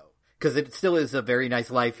hollow. Because it still is a very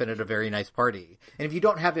nice life and at a very nice party. And if you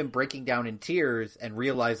don't have him breaking down in tears and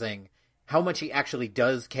realizing how much he actually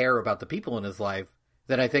does care about the people in his life,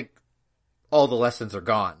 then I think all the lessons are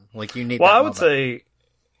gone. Like, you need that I moment. would say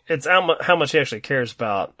it's how much he actually cares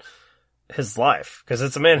about his life. Because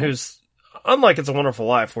it's a man who's, unlike It's a Wonderful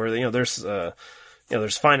Life, where,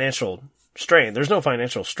 there's financial strain. There's no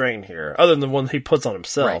financial strain here, other than the one he puts on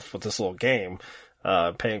himself with this little game,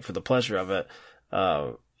 paying for the pleasure of it.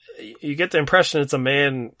 You get the impression it's a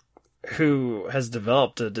man who has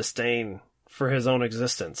developed a disdain for his own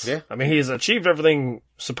existence. Yeah. I mean, he's achieved everything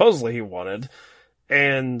supposedly he wanted.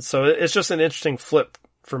 And so it's just an interesting flip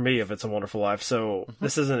for me of It's a Wonderful Life. So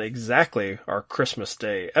this isn't exactly our Christmas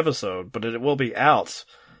Day episode, but it will be out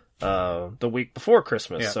the week before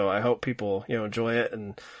Christmas. Yeah. So I hope people, enjoy it.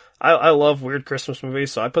 And I love weird Christmas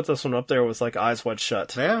movies, so I put this one up there with like Eyes Wide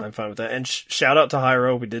Shut. Yeah. I'm fine with that. And shout out to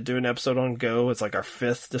Hyro. We did do an episode on Go. It's like our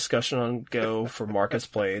 5th discussion on Go for Marcus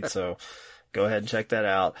Played. So go ahead and check that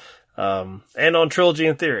out. And on Trilogy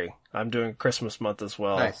and Theory, I'm doing Christmas month as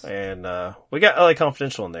well. Nice. And we got LA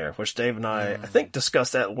Confidential in there, which Dave and I think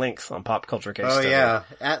discussed at length on Pop Culture Case Study. Yeah.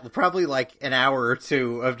 Probably like an hour or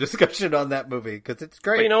two of discussion on that movie, because it's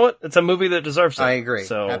great. But you know what? It's a movie that deserves it. I agree.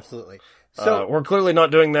 So, absolutely. So we're clearly not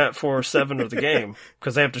doing that for Se7en of the game,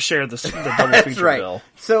 because they have to share the double that's feature right. bill.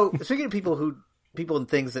 So speaking of people and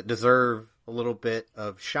things that deserve a little bit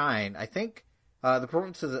of shine, I think the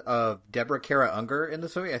performances of Deborah Kara Unger in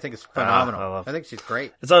this movie, I think is phenomenal. I think she's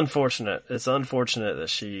great. It's unfortunate. It's unfortunate that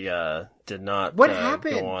she did not. What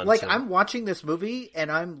happened? Go on like, I'm watching this movie and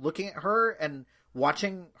I'm looking at her and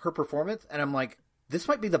watching her performance, and I'm like, this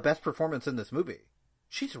might be the best performance in this movie.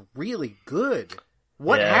 She's really good.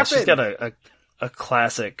 What happened? She's got a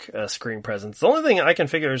classic screen presence. The only thing I can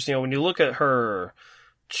figure is, when you look at her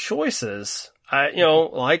choices,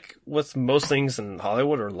 like with most things in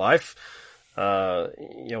Hollywood or life,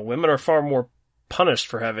 women are far more punished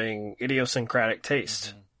for having idiosyncratic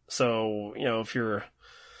taste. So, if you're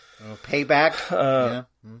Payback. Yeah.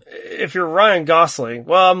 If you're Ryan Gosling,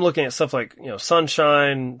 well, I'm looking at stuff like,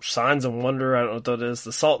 Sunshine, Signs of Wonder, I don't know what that is,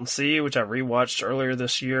 The Salton Sea, which I rewatched earlier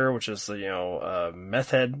this year, which is the,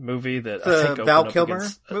 meth head movie that I think The Val opened up Kilmer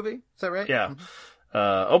against, movie? Is that right? Yeah.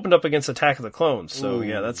 Opened up against Attack of the Clones. So,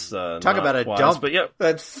 yeah, that's, Talk not about a wise, dump. but yeah.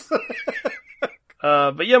 That's...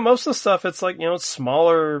 But yeah, most of the stuff, it's like, it's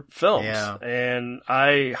smaller films. Yeah. And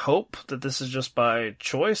I hope that this is just by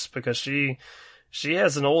choice because she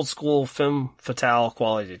has an old school femme fatale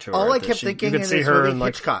quality to her. All I kept thinking in this movie,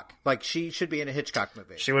 like Hitchcock. Like, she should be in a Hitchcock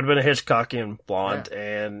movie. She would have been a Hitchcockian blonde.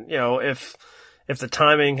 Yeah. And, if the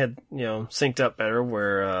timing had, synced up better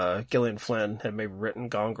where, Gillian Flynn had maybe written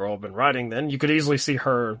Gone Girl, been writing, then you could easily see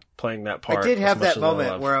her playing that part. I did have that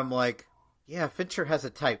moment where I'm like, yeah, Fincher has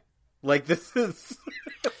a type. Like, this is...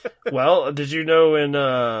 Well, did you know in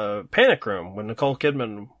Panic Room, when Nicole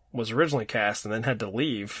Kidman was originally cast and then had to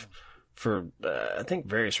leave for, I think,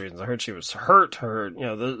 various reasons. I heard she was hurt,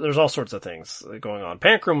 there's all sorts of things going on.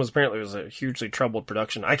 Panic Room was a hugely troubled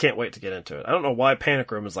production. I can't wait to get into it. I don't know why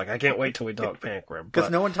Panic Room is like, I can't wait till we talk Panic Room. Because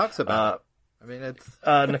no one talks about it. I mean, it's...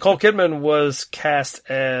 Nicole Kidman was cast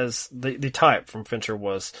as, the type from Fincher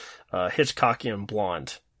was Hitchcockian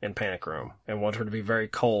blonde in Panic Room and wanted her to be very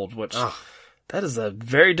cold, which that is a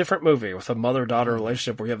very different movie with a mother-daughter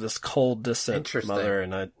relationship where you have this cold, distant mother,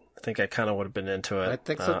 and I think I kind of would have been into it. I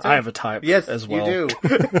think so too. I have a type as well. You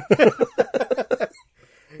do.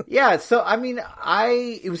 Yeah, so I mean,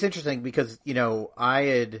 it was interesting because, I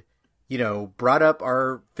had, brought up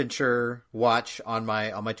our Fincher watch on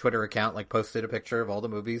my Twitter account, like posted a picture of all the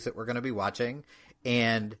movies that we're going to be watching,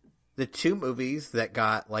 and the two movies that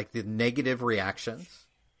got like the negative reactions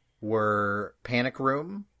were Panic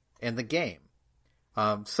Room and The Game.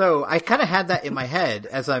 So I kind of had that in my head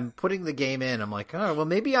as I'm putting The Game in. I'm like, oh, well,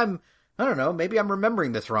 maybe I'm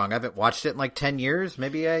remembering this wrong. I haven't watched it in like 10 years.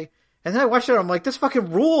 And then I watched it. I'm like, this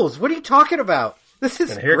fucking rules. What are you talking about? This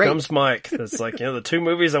is And here great. comes Mike. It's like, the two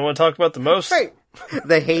movies I want to talk about the most. Right.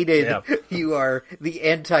 The hated, Yeah. You are the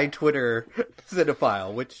anti-Twitter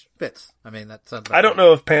cinephile, which fits. I mean, that sounds like I don't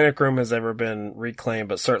know if Panic Room has ever been reclaimed,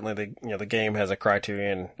 but certainly the Game has a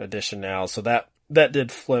Criterion edition now, so that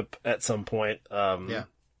did flip at some point. Yeah.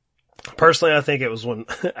 Personally, I think it was when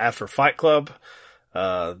after Fight Club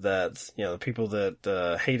that the people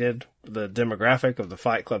that hated the demographic of the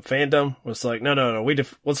Fight Club fandom was like, no,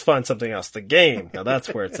 let's find something else. The Game, now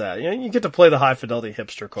that's where it's at. You get to play the high fidelity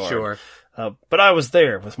hipster card. Sure. But I was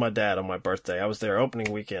there with my dad on my birthday. I was there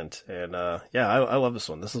opening weekend, and I love this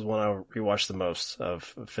one. This is one I rewatched the most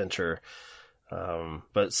of Fincher.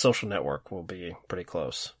 But Social Network will be pretty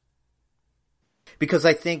close. Because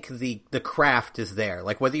I think the craft is there.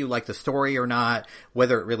 Like, whether you like the story or not,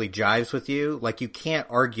 whether it really jives with you, like, you can't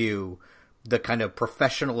argue the kind of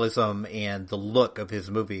professionalism and the look of his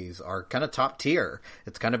movies are kind of top tier.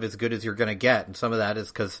 It's kind of as good as you're going to get. And some of that is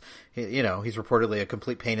because, he's reportedly a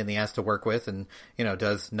complete pain in the ass to work with and,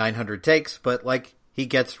 does 900 takes, but like, he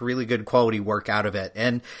gets really good quality work out of it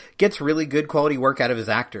and gets really good quality work out of his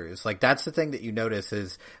actors. Like, that's the thing that you notice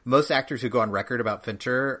is most actors who go on record about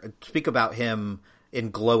Fincher speak about him in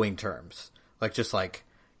glowing terms. Like, just like,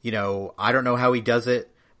 I don't know how he does it,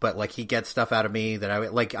 but like, he gets stuff out of me that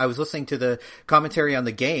I was listening to the commentary on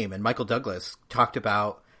The Game, and Michael Douglas talked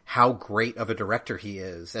about how great of a director he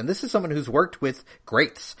is. And this is someone who's worked with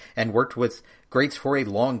greats and worked with greats for a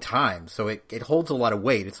long time. So it holds a lot of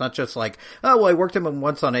weight. It's not just like, oh, well, I worked him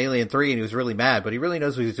once on Alien 3 and he was really mad, but he really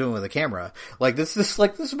knows what he's doing with the camera. Like, this is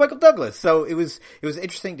Michael Douglas. So it was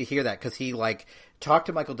interesting to hear that because he talked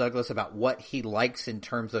to Michael Douglas about what he likes in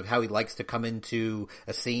terms of how he likes to come into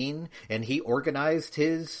a scene, and he organized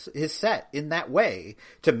his set in that way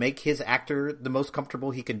to make his actor the most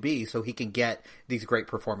comfortable he can be so he can get these great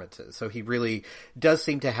performances. So he really does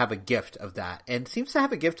seem to have a gift of that, and seems to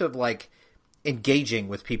have a gift of engaging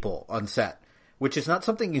with people on set, which is not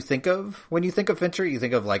something you think of when you think of Fincher. You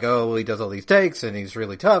think of oh, well, he does all these takes and he's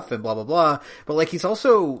really tough and blah, blah, blah. But he's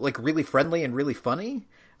also really friendly and really funny.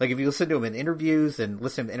 Like, if you listen to him in interviews and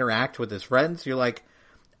listen to him interact with his friends, you're like,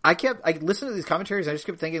 I listened to these commentaries and I just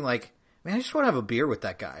kept thinking man, I just want to have a beer with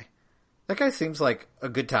that guy. That guy seems like a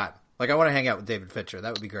good time. I want to hang out with David Fincher.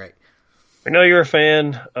 That would be great. I know you're a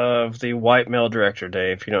fan of the white male director,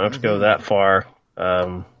 Dave. You don't have to go that far.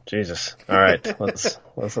 Jesus. All right. Let's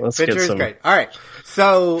Fincher get is some great. All right.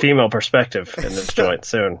 So female perspective in this joint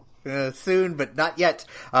soon. Soon, but not yet,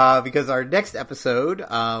 because our next episode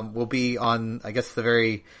will be on, I guess, the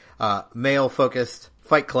very male-focused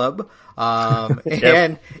Fight Club,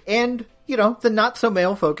 Yep. and the not so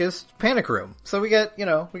male-focused Panic Room. So we get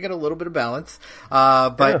a little bit of balance,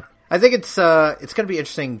 but Yeah. I think it's going to be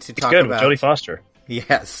interesting to talk Good about. with Jodie Foster.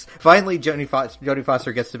 Yes. Finally, Jodie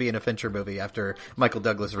Foster gets to be in a Fincher movie after Michael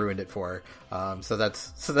Douglas ruined it for her. So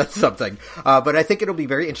that's something. But I think it'll be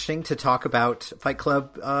very interesting to talk about Fight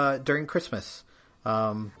Club during Christmas.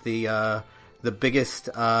 The biggest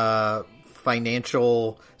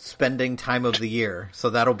financial spending time of the year. So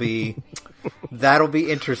that'll be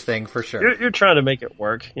interesting for sure. You're trying to make it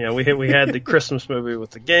work. You know, we had the Christmas movie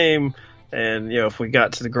with the game. And, you know, if we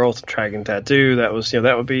got to the girl with the dragon tattoo, that was, you know,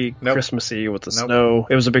 that would be Christmassy with the snow.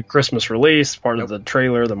 It was a big Christmas release, part of the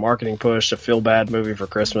trailer, the marketing push, a feel-bad movie for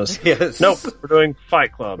Christmas. Yes. Nope, we're doing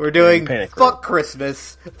Fight Club. We're doing Panic Fuck Room.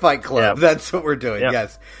 Christmas, Fight Club. Yep. That's what we're doing, Yep.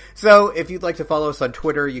 yes. So if you'd like to follow us on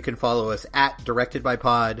Twitter, you can follow us at Directed by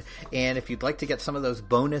Pod. And if you'd like to get some of those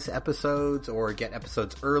bonus episodes or get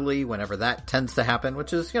episodes early whenever that tends to happen,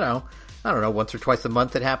 which is, you know, I don't know, once or twice a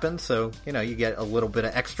month it happens. So, you know, you get a little bit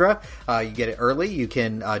of extra. You get it early. You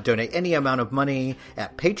can donate any amount of money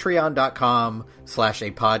at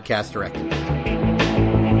patreon.com/apodcastdirected.